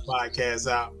 you have podcasts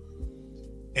out,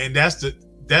 and that's the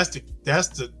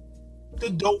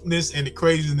dopeness and the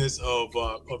craziness of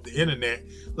the internet.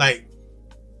 Like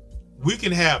we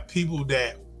can have people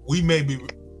that we may be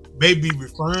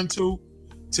referring to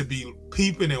be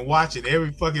peeping and watching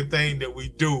every fucking thing that we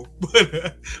do,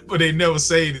 but they never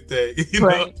say anything, you know?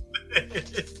 Right.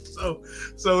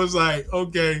 So it's like,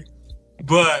 okay,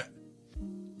 but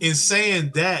in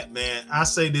saying that, man, I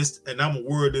say this, and I'm gonna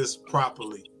word this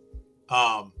properly.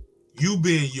 You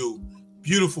being you,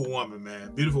 beautiful woman,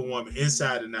 man, beautiful woman,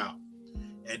 inside and out,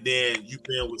 and then you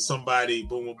been with somebody,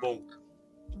 boom, boom, boom.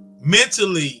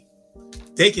 Mentally,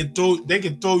 they can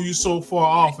throw you so far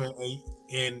off,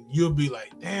 and you'll be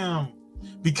like, damn,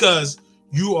 because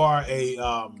you are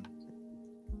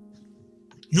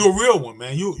you're a real one,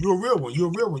 man. You're a real one. You're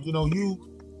a real one. You know,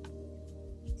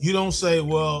 you don't say,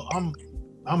 well,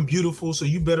 I'm beautiful, so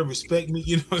you better respect me,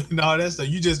 you know, and all that stuff.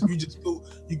 You just cool.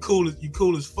 You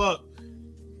cool as fuck.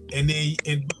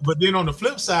 But then on the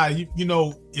flip side, you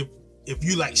know, if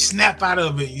you like snap out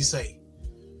of it, you say,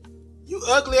 you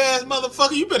ugly ass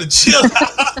motherfucker, you better chill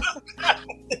out.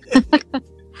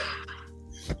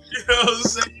 You know what I'm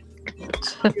saying?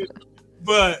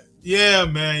 But yeah,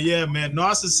 man.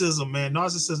 Narcissism, man. I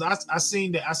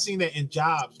seen that in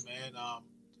jobs, man.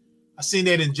 I seen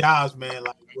that in jobs, man,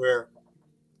 like where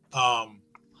I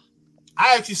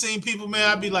actually seen people, man,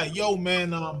 I'd be like, yo,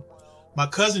 man, my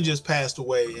cousin just passed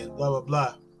away and blah blah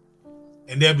blah,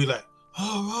 and they'll be like,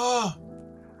 oh,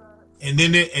 and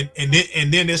then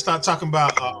they start talking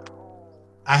about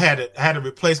I had to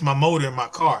replace my motor in my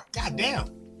car. God damn,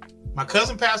 my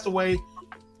cousin passed away,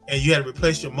 and you had to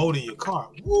replace your motor in your car.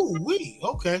 Woo wee,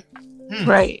 okay,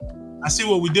 Right. I see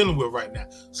what we're dealing with right now.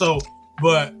 So,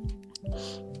 but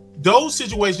those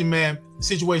situations make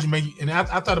you, and I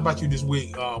thought about you this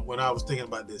week when I was thinking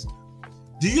about this.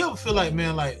 Do you ever feel like,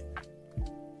 man, like,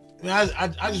 man,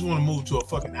 I just want to move to a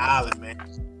fucking island, man.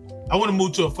 I want to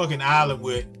move to a fucking island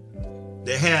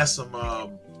that has some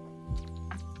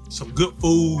good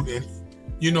food and,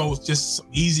 you know, just some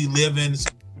easy living,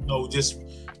 you know, just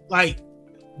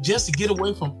to get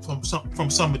away from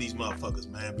some of these motherfuckers,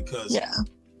 man, because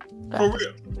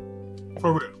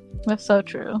for real. That's so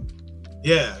true.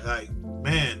 Yeah, like,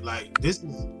 man, like, this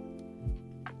is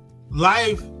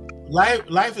life.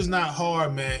 Life is not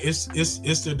hard, man. It's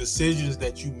the decisions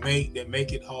that you make that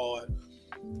make it hard,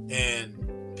 and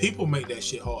people make that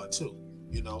shit hard too.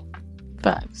 You know.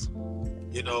 Facts.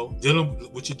 You know, dealing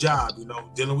with your job. You know,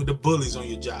 dealing with the bullies on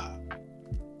your job,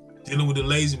 dealing with the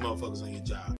lazy motherfuckers on your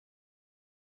job.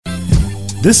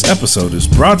 This episode is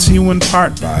brought to you in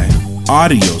part by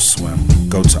AudioSwim.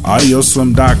 Go to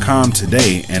audioswim.com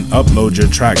today and upload your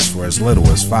tracks for as little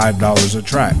as $5 a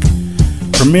track.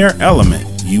 Premier Element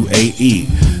UAE.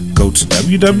 Go to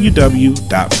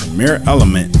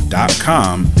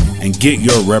www.premierelement.com and get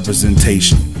your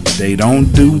representation. They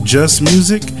don't do just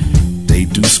music, they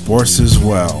do sports as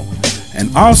well.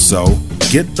 And also,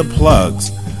 Get the Plugs.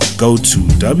 Go to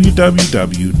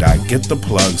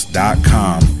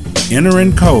www.gettheplugs.com. Enter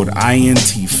in code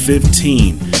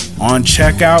INT15 on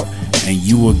checkout and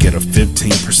you will get a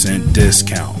 15%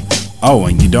 discount. Oh,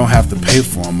 and you don't have to pay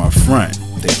for them up front.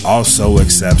 They also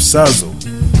accept Suzzle.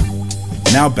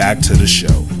 Now back to the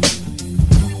show.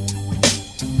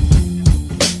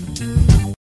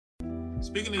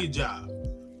 Speaking of your job,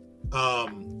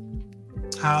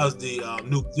 how's the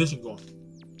new position going?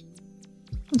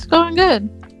 It's going good.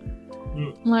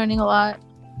 I'm learning a lot.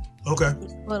 Okay. A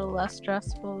little less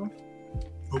stressful.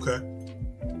 Okay.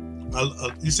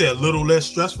 You say a little less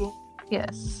stressful?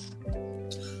 Yes.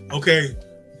 Okay.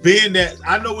 Being that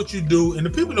I know what you do, and the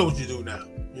people know what you do now.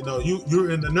 You know,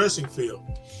 you're in the nursing field.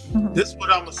 Mm-hmm. This is what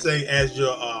I'm gonna say as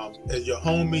your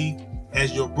homie,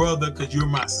 as your brother, because you're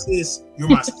my sis. You're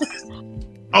my sis.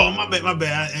 Oh, my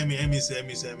bad. I mean,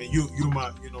 you're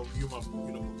my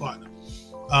partner.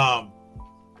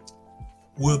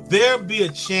 Will there be a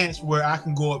chance where I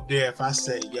can go up there if I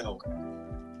say, yo,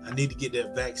 I need to get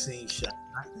that vaccine shot?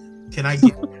 Can I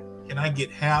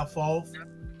get half off?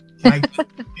 Can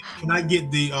I get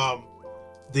the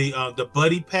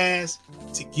buddy pass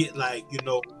to get, like, you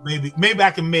know, maybe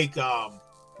I can make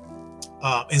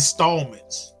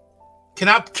installments. Can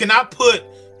I put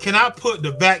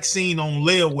the vaccine on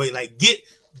layaway? Like, get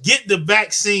the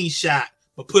vaccine shot,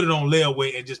 but put it on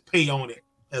layaway and just pay on it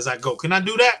as I go. Can I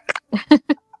do that?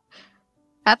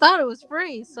 I thought it was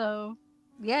free, so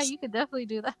yeah, you could definitely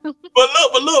do that.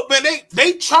 But look, man,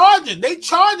 they charging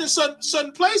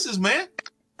certain places, man.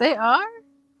 They are?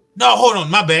 No, hold on,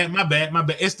 my bad.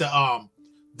 It's the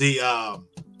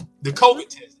COVID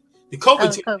test. The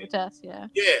COVID test, yeah.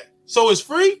 Yeah. So it's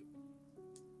free?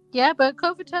 Yeah, but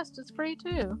COVID test is free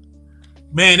too.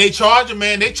 Man, they charge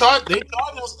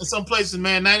us in some places,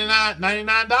 man,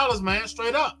 $99, man,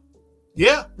 straight up.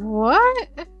 Yeah. What?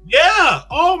 Yeah.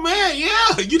 Oh man,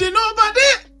 yeah. You didn't know about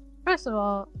that? First of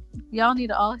all, y'all need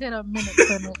to all hit a Minute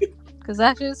Clinic because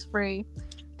that shit's free.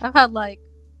 I've had like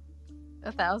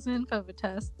 1,000 COVID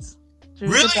tests through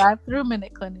the drive-through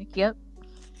Minute Clinic. Yep.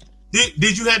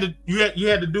 Did you had to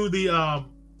do the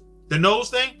nose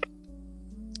thing?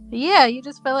 Yeah, you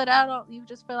just fill it out. You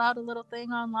just fill out a little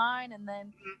thing online, and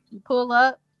then you pull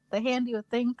up. They hand you a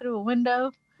thing through a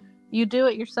window. You do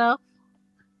it yourself.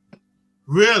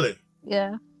 Really?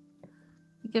 Yeah.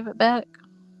 You give it back.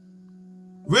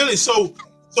 Really? So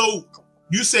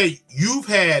you say you've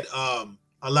had a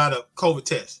lot of COVID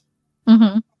tests.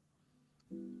 Mm-hmm.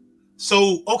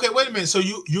 So okay, wait a minute. So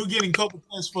you're getting COVID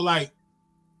tests for, like,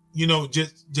 you know,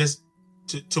 just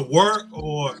to work,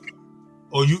 or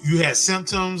you had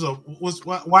symptoms, or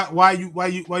why you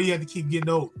had to keep getting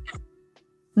those?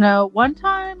 No, one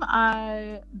time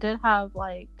I did have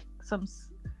like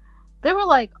they were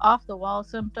like off the wall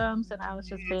symptoms, and I was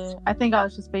just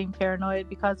being paranoid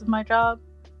because of my job.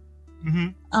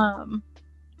 Mm-hmm.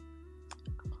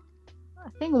 I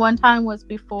think one time was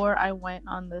before I went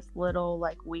on this little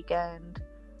like weekend.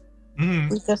 Mm-hmm.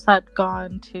 We just had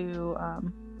gone to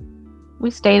we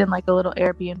stayed in like a little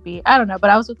Airbnb. I don't know, but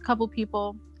I was with a couple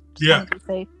people. Just wanted to be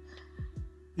safe.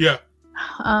 Yeah.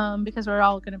 because we're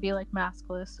all gonna be like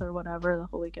maskless or whatever the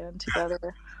whole weekend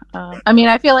together. I mean,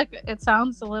 I feel like it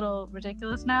sounds a little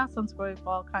ridiculous now since we've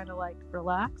all kind of like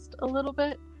relaxed a little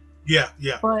bit. Yeah.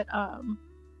 But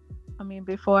I mean,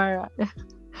 before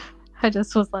I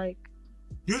just was like,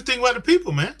 you think about the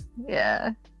people, man.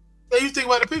 Yeah, you think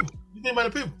about the people.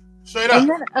 Straight up. And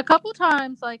then a couple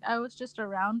times, like, I was just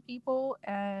around people,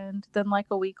 and then like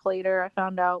a week later, I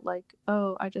found out like,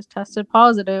 oh, I just tested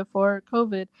positive for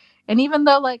COVID. And even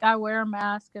though like I wear a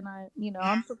mask and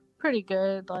I'm pretty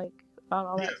good like about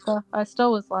all that stuff, I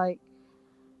still was like,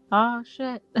 oh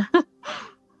shit,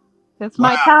 it's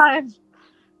my time.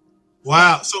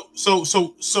 Wow. So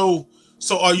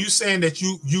are you saying that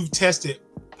you tested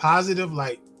positive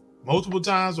like multiple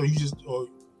times, or you just or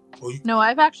you... No,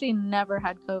 I've actually never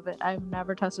had COVID. I've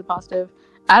never tested positive.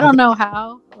 I don't know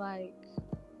how. Like,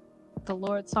 the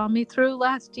Lord saw me through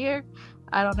last year.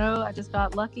 I don't know. I just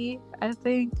got lucky, I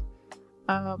think.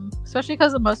 Especially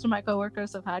because most of my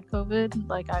coworkers have had COVID.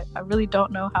 Like, I really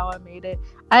don't know how I made it.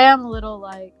 I am a little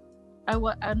like,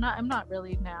 I'm not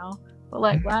really now. But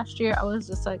like last year, I was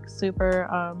just like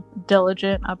super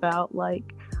diligent about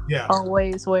like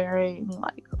always wearing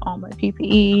like all my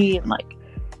PPE and like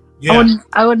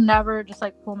I would never just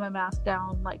like pull my mask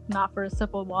down, like not for a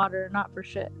sip of water, not for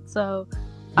shit. So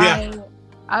I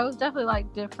was definitely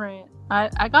like different.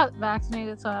 I got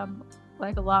vaccinated, so I'm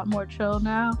like a lot more chill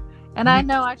now. And I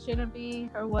know I shouldn't be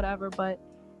or whatever, but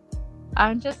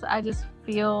I just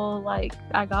feel like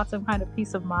I got some kind of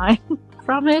peace of mind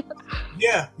from it.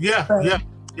 Yeah. You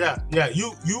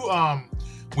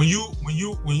when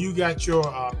you got your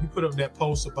you put up that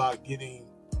post about getting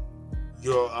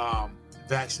your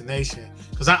vaccination,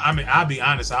 because I mean, I'll be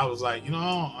honest, I was like, I'm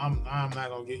not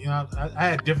gonna get, I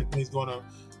had different things going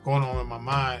on in my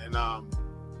mind,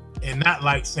 and not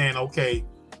like saying, okay,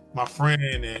 my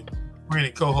friend and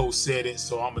co-host said it,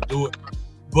 so I'm gonna do it.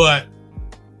 But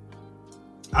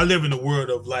I live in the world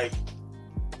of like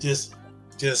just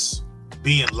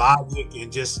being logic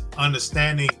and just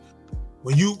understanding.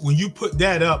 When you put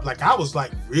that up, like I was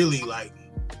like really like,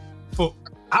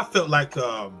 I felt like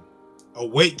a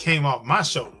weight came off my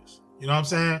shoulders. You know what I'm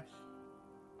saying?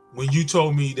 When you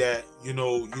told me that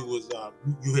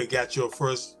you had got your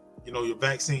first your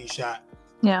vaccine shot.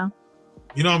 Yeah.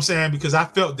 You know what I'm saying? Because I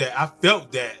felt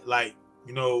that like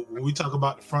when we talk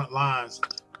about the front lines,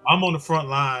 I'm on the front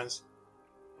lines.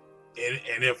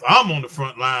 And if I'm on the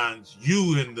front lines,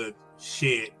 you in the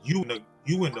shit, you in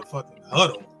the fucking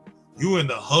huddle. You in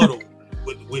the huddle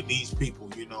with these people,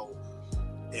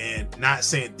 and not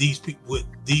saying these people, with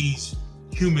these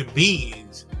human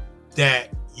beings that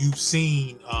you've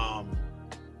seen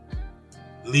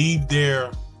leave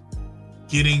there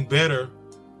getting better,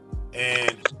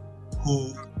 and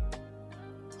who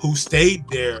stayed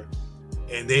there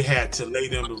and they had to lay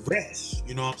them to rest.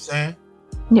 You know what I'm saying?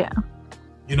 Yeah.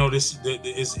 This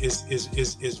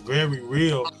is very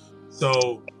real.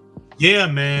 So yeah,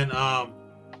 man.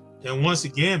 And once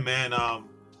again, man, I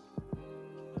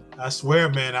swear,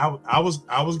 man, I was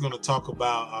gonna talk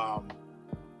about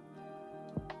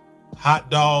hot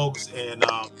dogs and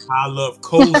I love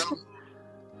cold.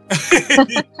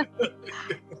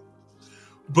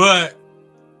 But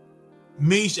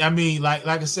Meesh, I mean, like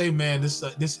I say, man, this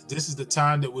is the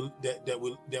time that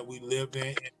we live in.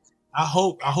 And I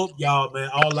hope y'all, man,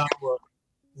 all our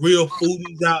real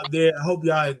foodies out there, I hope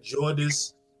y'all enjoy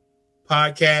this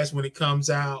podcast when it comes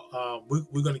out.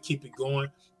 We're gonna keep it going,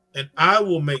 and I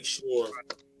will make sure,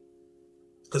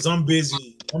 because I'm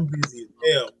busy as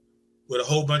hell with a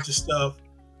whole bunch of stuff,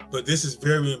 but this is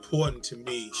very important to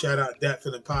me. Shout out Dat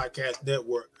Feeling Podcast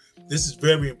Network. This is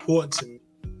very important to me,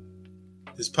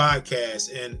 this podcast,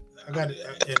 and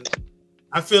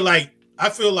I feel like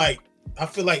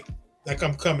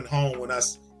I'm coming home when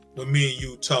me and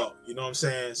you talk. You know what I'm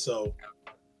saying? So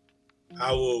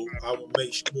I will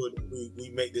make sure that we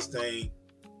make this thing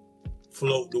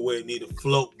float the way it need to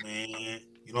float, man.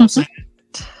 You know what I'm saying?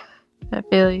 I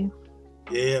feel you.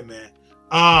 Yeah, man.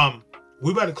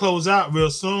 We about to close out real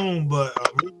soon, but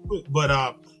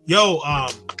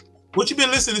what you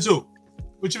been listening to?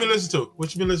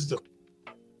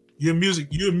 You're a music.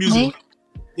 Me?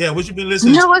 Yeah, what you been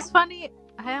listening to? You know what's funny?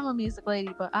 I am a music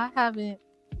lady, but I haven't.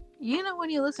 When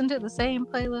you listen to the same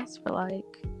playlist for like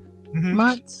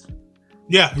months.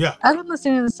 Yeah. I've been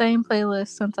listening to the same playlist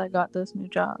since I got this new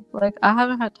job. Like, I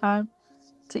haven't had time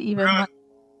to even like,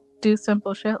 do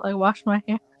simple shit like wash my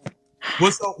hair.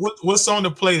 What's on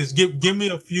the playlist? Give me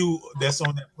a few that's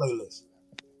on that playlist.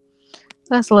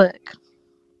 Let's look.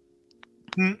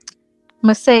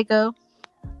 Masego.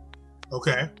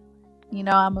 Okay.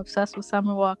 I'm obsessed with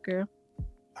Summer Walker.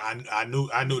 I knew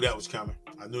that was coming.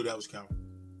 I knew that was coming.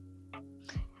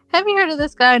 Have you heard of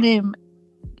this guy named?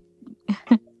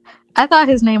 I thought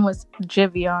his name was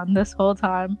Jivion this whole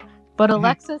time, but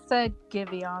Alexa said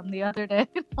Giveon the other day.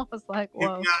 I was like,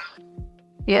 whoa.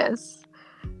 Yes.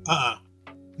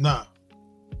 Nah.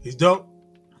 He's dope.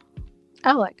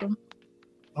 I like him.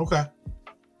 Okay.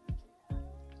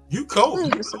 You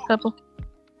cold. Just a couple.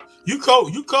 You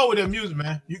cold with that music,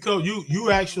 man. You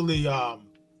actually I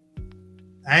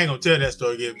ain't gonna tell that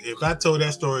story again. If I told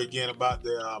that story again about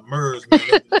the MERS, man,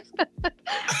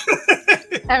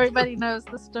 everybody knows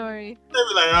the story. They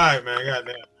be like, all right, man,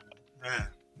 goddamn, man,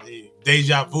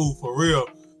 deja vu for real.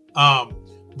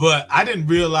 But I didn't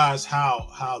realize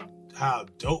how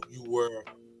dope you were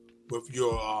with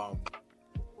your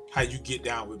how you get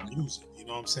down with music. You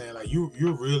know what I'm saying? Like you're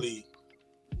really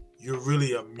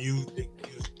a music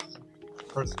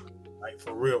person, like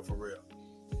for real.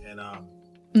 And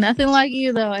nothing like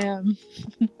you though, Am.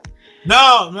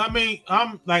 No, I mean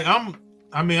I'm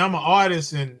an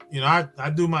artist, and you know I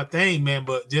do my thing, man.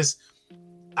 But just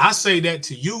I say that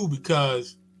to you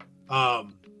because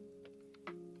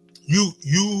you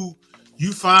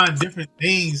find different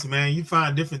things, man. You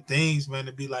find different things, man,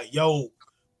 to be like, yo,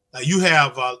 like you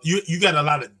have you got a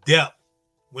lot of depth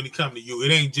when it comes to you.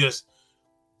 It ain't just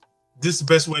this is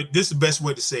the best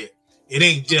way to say it. It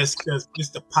ain't just because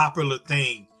it's the popular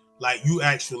thing. Like you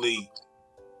actually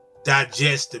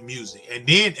digest the music, and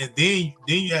then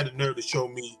you had the nerve to show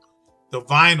me the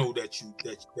vinyl that you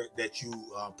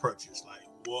purchased. Like,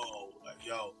 whoa, like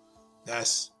yo,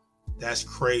 that's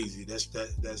crazy. That's dope.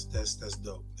 That's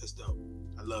dope.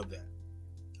 I love that.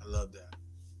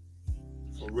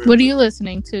 For real. What are you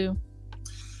listening to?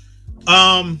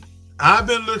 I've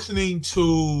been listening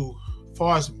to, as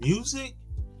far as music.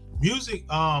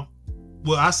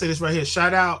 Well, I say this right here.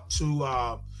 Shout out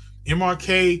to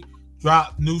MRK.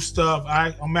 Drop new stuff.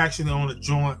 I'm actually on a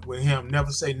joint with him.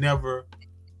 Never Say Never,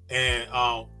 and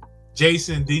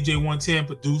Jason DJ 110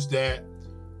 produced that.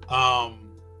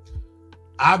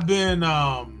 I've been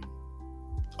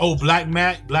Black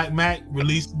Mac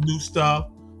released new stuff.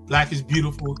 Black is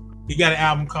Beautiful. He got an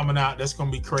album coming out that's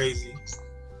gonna be crazy.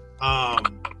 Oh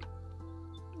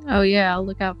yeah, I'll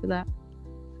look out for that.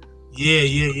 Yeah.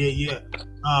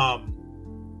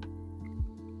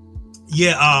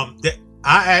 That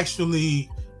I actually,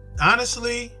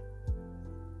 honestly,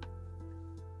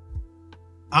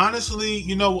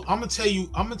 you know, I'm gonna tell you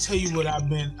what I've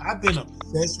been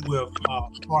obsessed with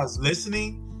as far as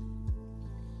listening.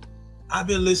 I've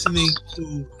been listening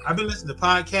to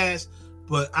podcasts,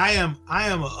 but I am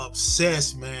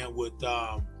obsessed, man, with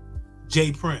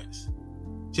Jay Prince.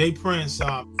 His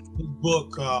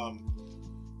book,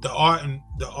 The Art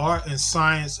and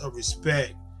Science of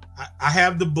Respect. I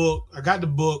have the book. I got the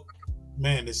book.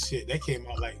 Man, this shit, that came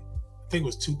out like, I think it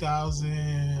was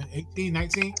 2018,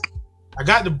 19. I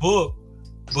got the book,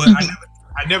 but I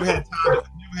never had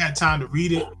time to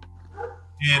read it.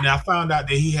 And I found out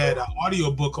that he had an audio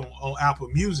book on Apple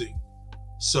Music.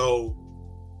 So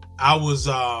I was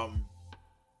you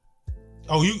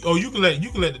can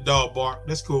let the dog bark.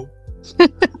 That's cool.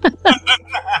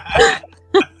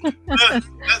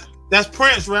 That's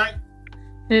Prince, right?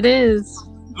 It is.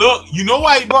 Look, you know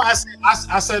why he brought?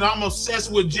 I said I'm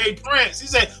obsessed with Jay Prince. He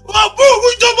said, "Oh, boo,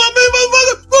 we talking about me,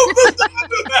 motherfucker."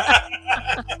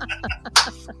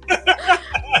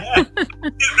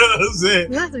 You know what I'm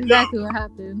saying? That's exactly what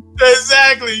happened.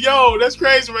 Exactly, yo, that's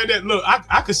crazy right there. Look,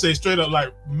 I could say straight up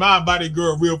like Mind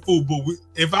Body&Grub, Real Food, but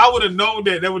if I would have known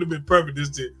that would have been perfect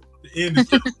just to end the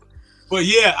show. But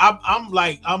yeah, I'm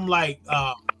like,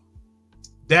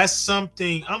 that's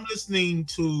something I'm listening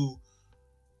to.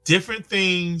 Different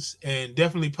things and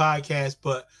definitely podcasts,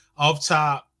 but off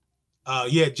top,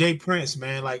 Jay Prince,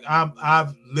 man. Like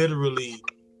I've literally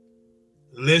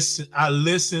listened. I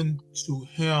listened to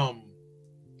him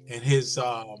and his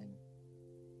audio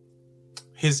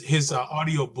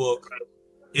book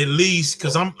at least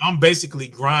because I'm basically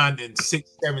grinding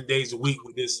 6-7 days a week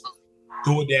with this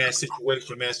DoorDash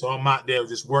situation, man. So I'm out there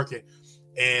just working,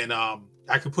 and I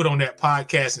could put on that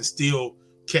podcast and still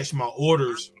catch my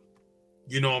orders.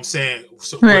 You know what I'm saying?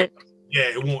 So, right. Yeah,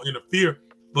 it won't interfere.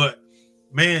 But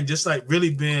man, just like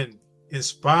really been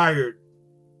inspired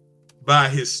by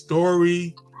his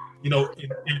story. You know,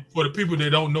 and for the people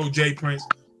that don't know Jay Prince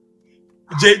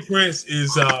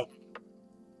is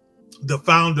the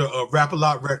founder of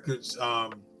Rap-A-Lot Records,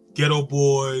 Ghetto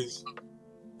Boys,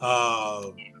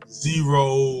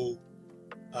 Zero,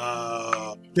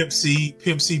 Pimp C,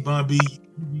 Bun B,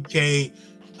 UBK,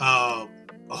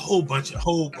 a whole bunch of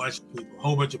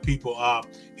people.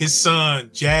 His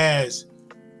son Jazz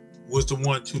was the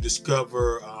one to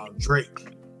discover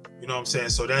Drake, You know what I'm saying?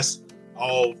 So that's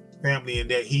all family in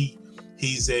that.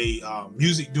 He's a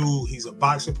music dude. He's a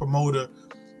boxing promoter.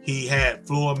 He had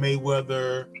Floyd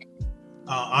Mayweather,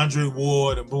 Andre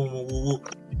Ward, and boom, boom, boom, boom.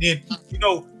 And then, you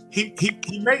know, he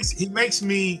makes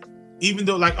me, even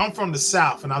though like I'm from the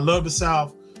South and I love the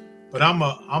South, but I'm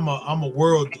a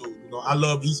world dude. You know, I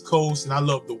love East Coast and I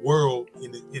love the world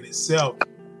in itself.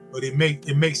 But it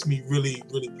makes me really,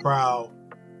 really proud,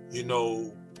 you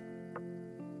know,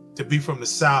 to be from the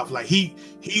South. Like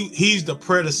he's the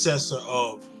predecessor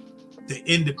of the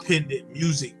independent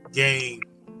music game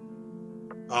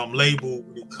label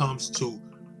when it comes to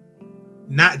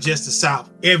not just the South,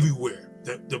 everywhere.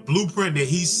 The blueprint that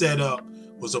he set up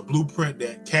was a blueprint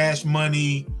that Cash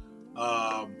Money,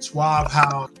 Suave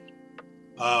House,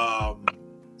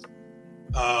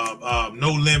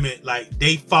 No Limit, like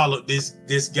they followed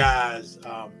this guy's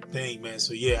thing, man.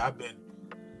 So yeah, I've been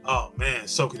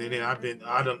soaking it in. I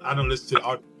don't listen to the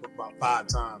audio about 5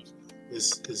 times.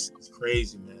 It's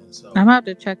crazy, man. So I'm about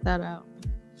to check that out.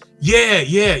 Yeah.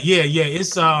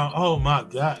 It's oh my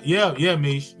God. Yeah,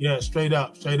 Meesh. Yeah, straight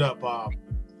up.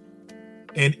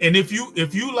 And if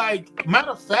you like,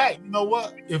 matter of fact, you know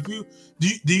what? If you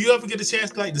do you ever get a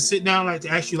chance to sit down, to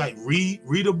actually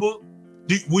read a book?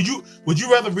 Would you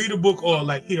rather read a book or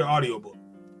hear an audiobook?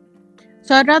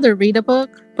 So I'd rather read a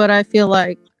book, but I feel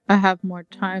like I have more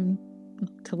time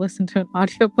to listen to an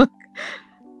audiobook.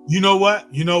 You know what?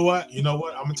 I'm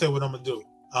gonna tell you what I'm gonna do.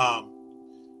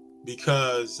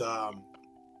 Because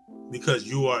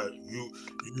you are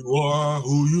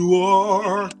who you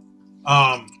are.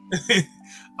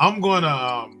 I'm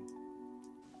gonna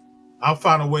I'll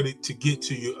find a way to get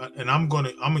to you, and I'm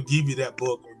gonna give you that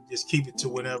book and just keep it to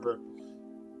whenever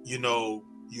you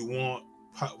want,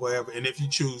 whatever. And if you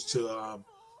choose to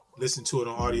listen to it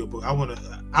on audiobook, I want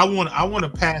to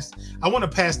pass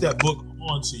that book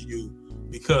on to you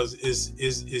because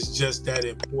it's just that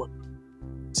important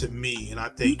to me, and I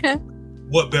think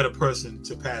what better person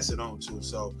to pass it on to.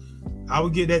 So I will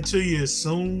get that to you as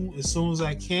soon as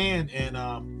I can. And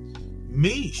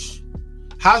Meesh,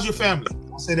 how's your family?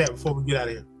 I'll say that before we get out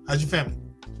of here. How's your family?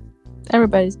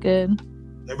 Everybody's good.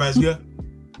 Everybody's good?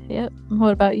 Yep.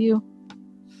 What about you?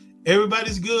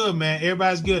 Everybody's good, man.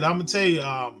 Everybody's good. I'm gonna tell you,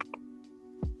 I'm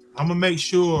gonna make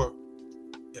sure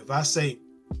if I say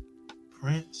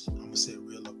Prince, I'm gonna say it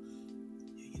real low.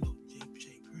 Yeah, you know,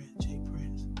 J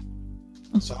Prince.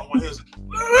 So I want his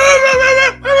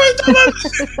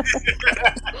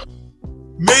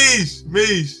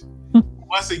Meesh.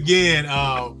 Once again,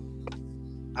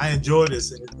 I enjoy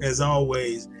this as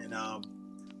always, and I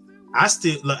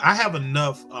have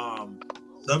enough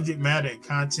subject matter and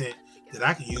content that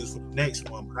I can use for the next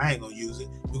one, but I ain't gonna use it.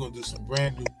 We're gonna do some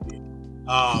brand new shit.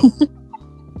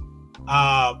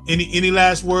 Any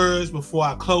last words before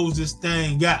I close this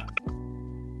thing out?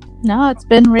 No, it's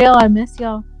been real. I miss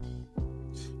y'all.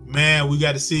 Man, we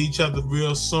got to see each other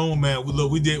real soon, man.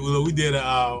 We did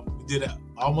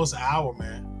almost an hour,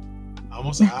 man.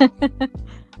 Almost an hour.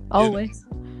 Always.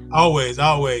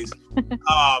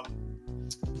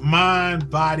 Mind,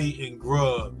 Body, and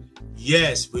Grub.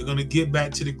 Yes, we're gonna get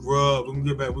back to the grub.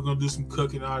 We're gonna do some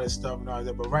cooking, all that stuff and all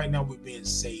that. But right now we're being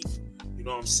safe. You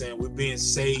know what I'm saying? We're being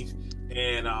safe,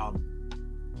 and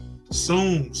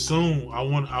soon I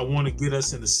want to get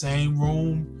us in the same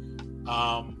room.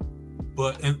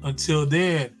 But until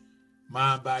then,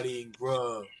 Mind, Body, and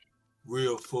Grub,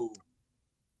 real food.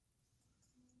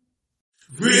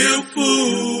 Real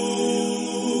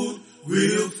food,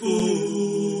 real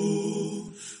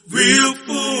food, real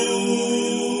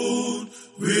food,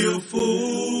 real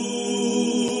food,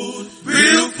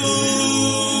 real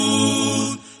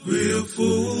food, real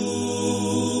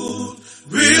food,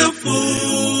 real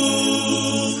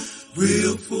food,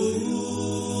 real food.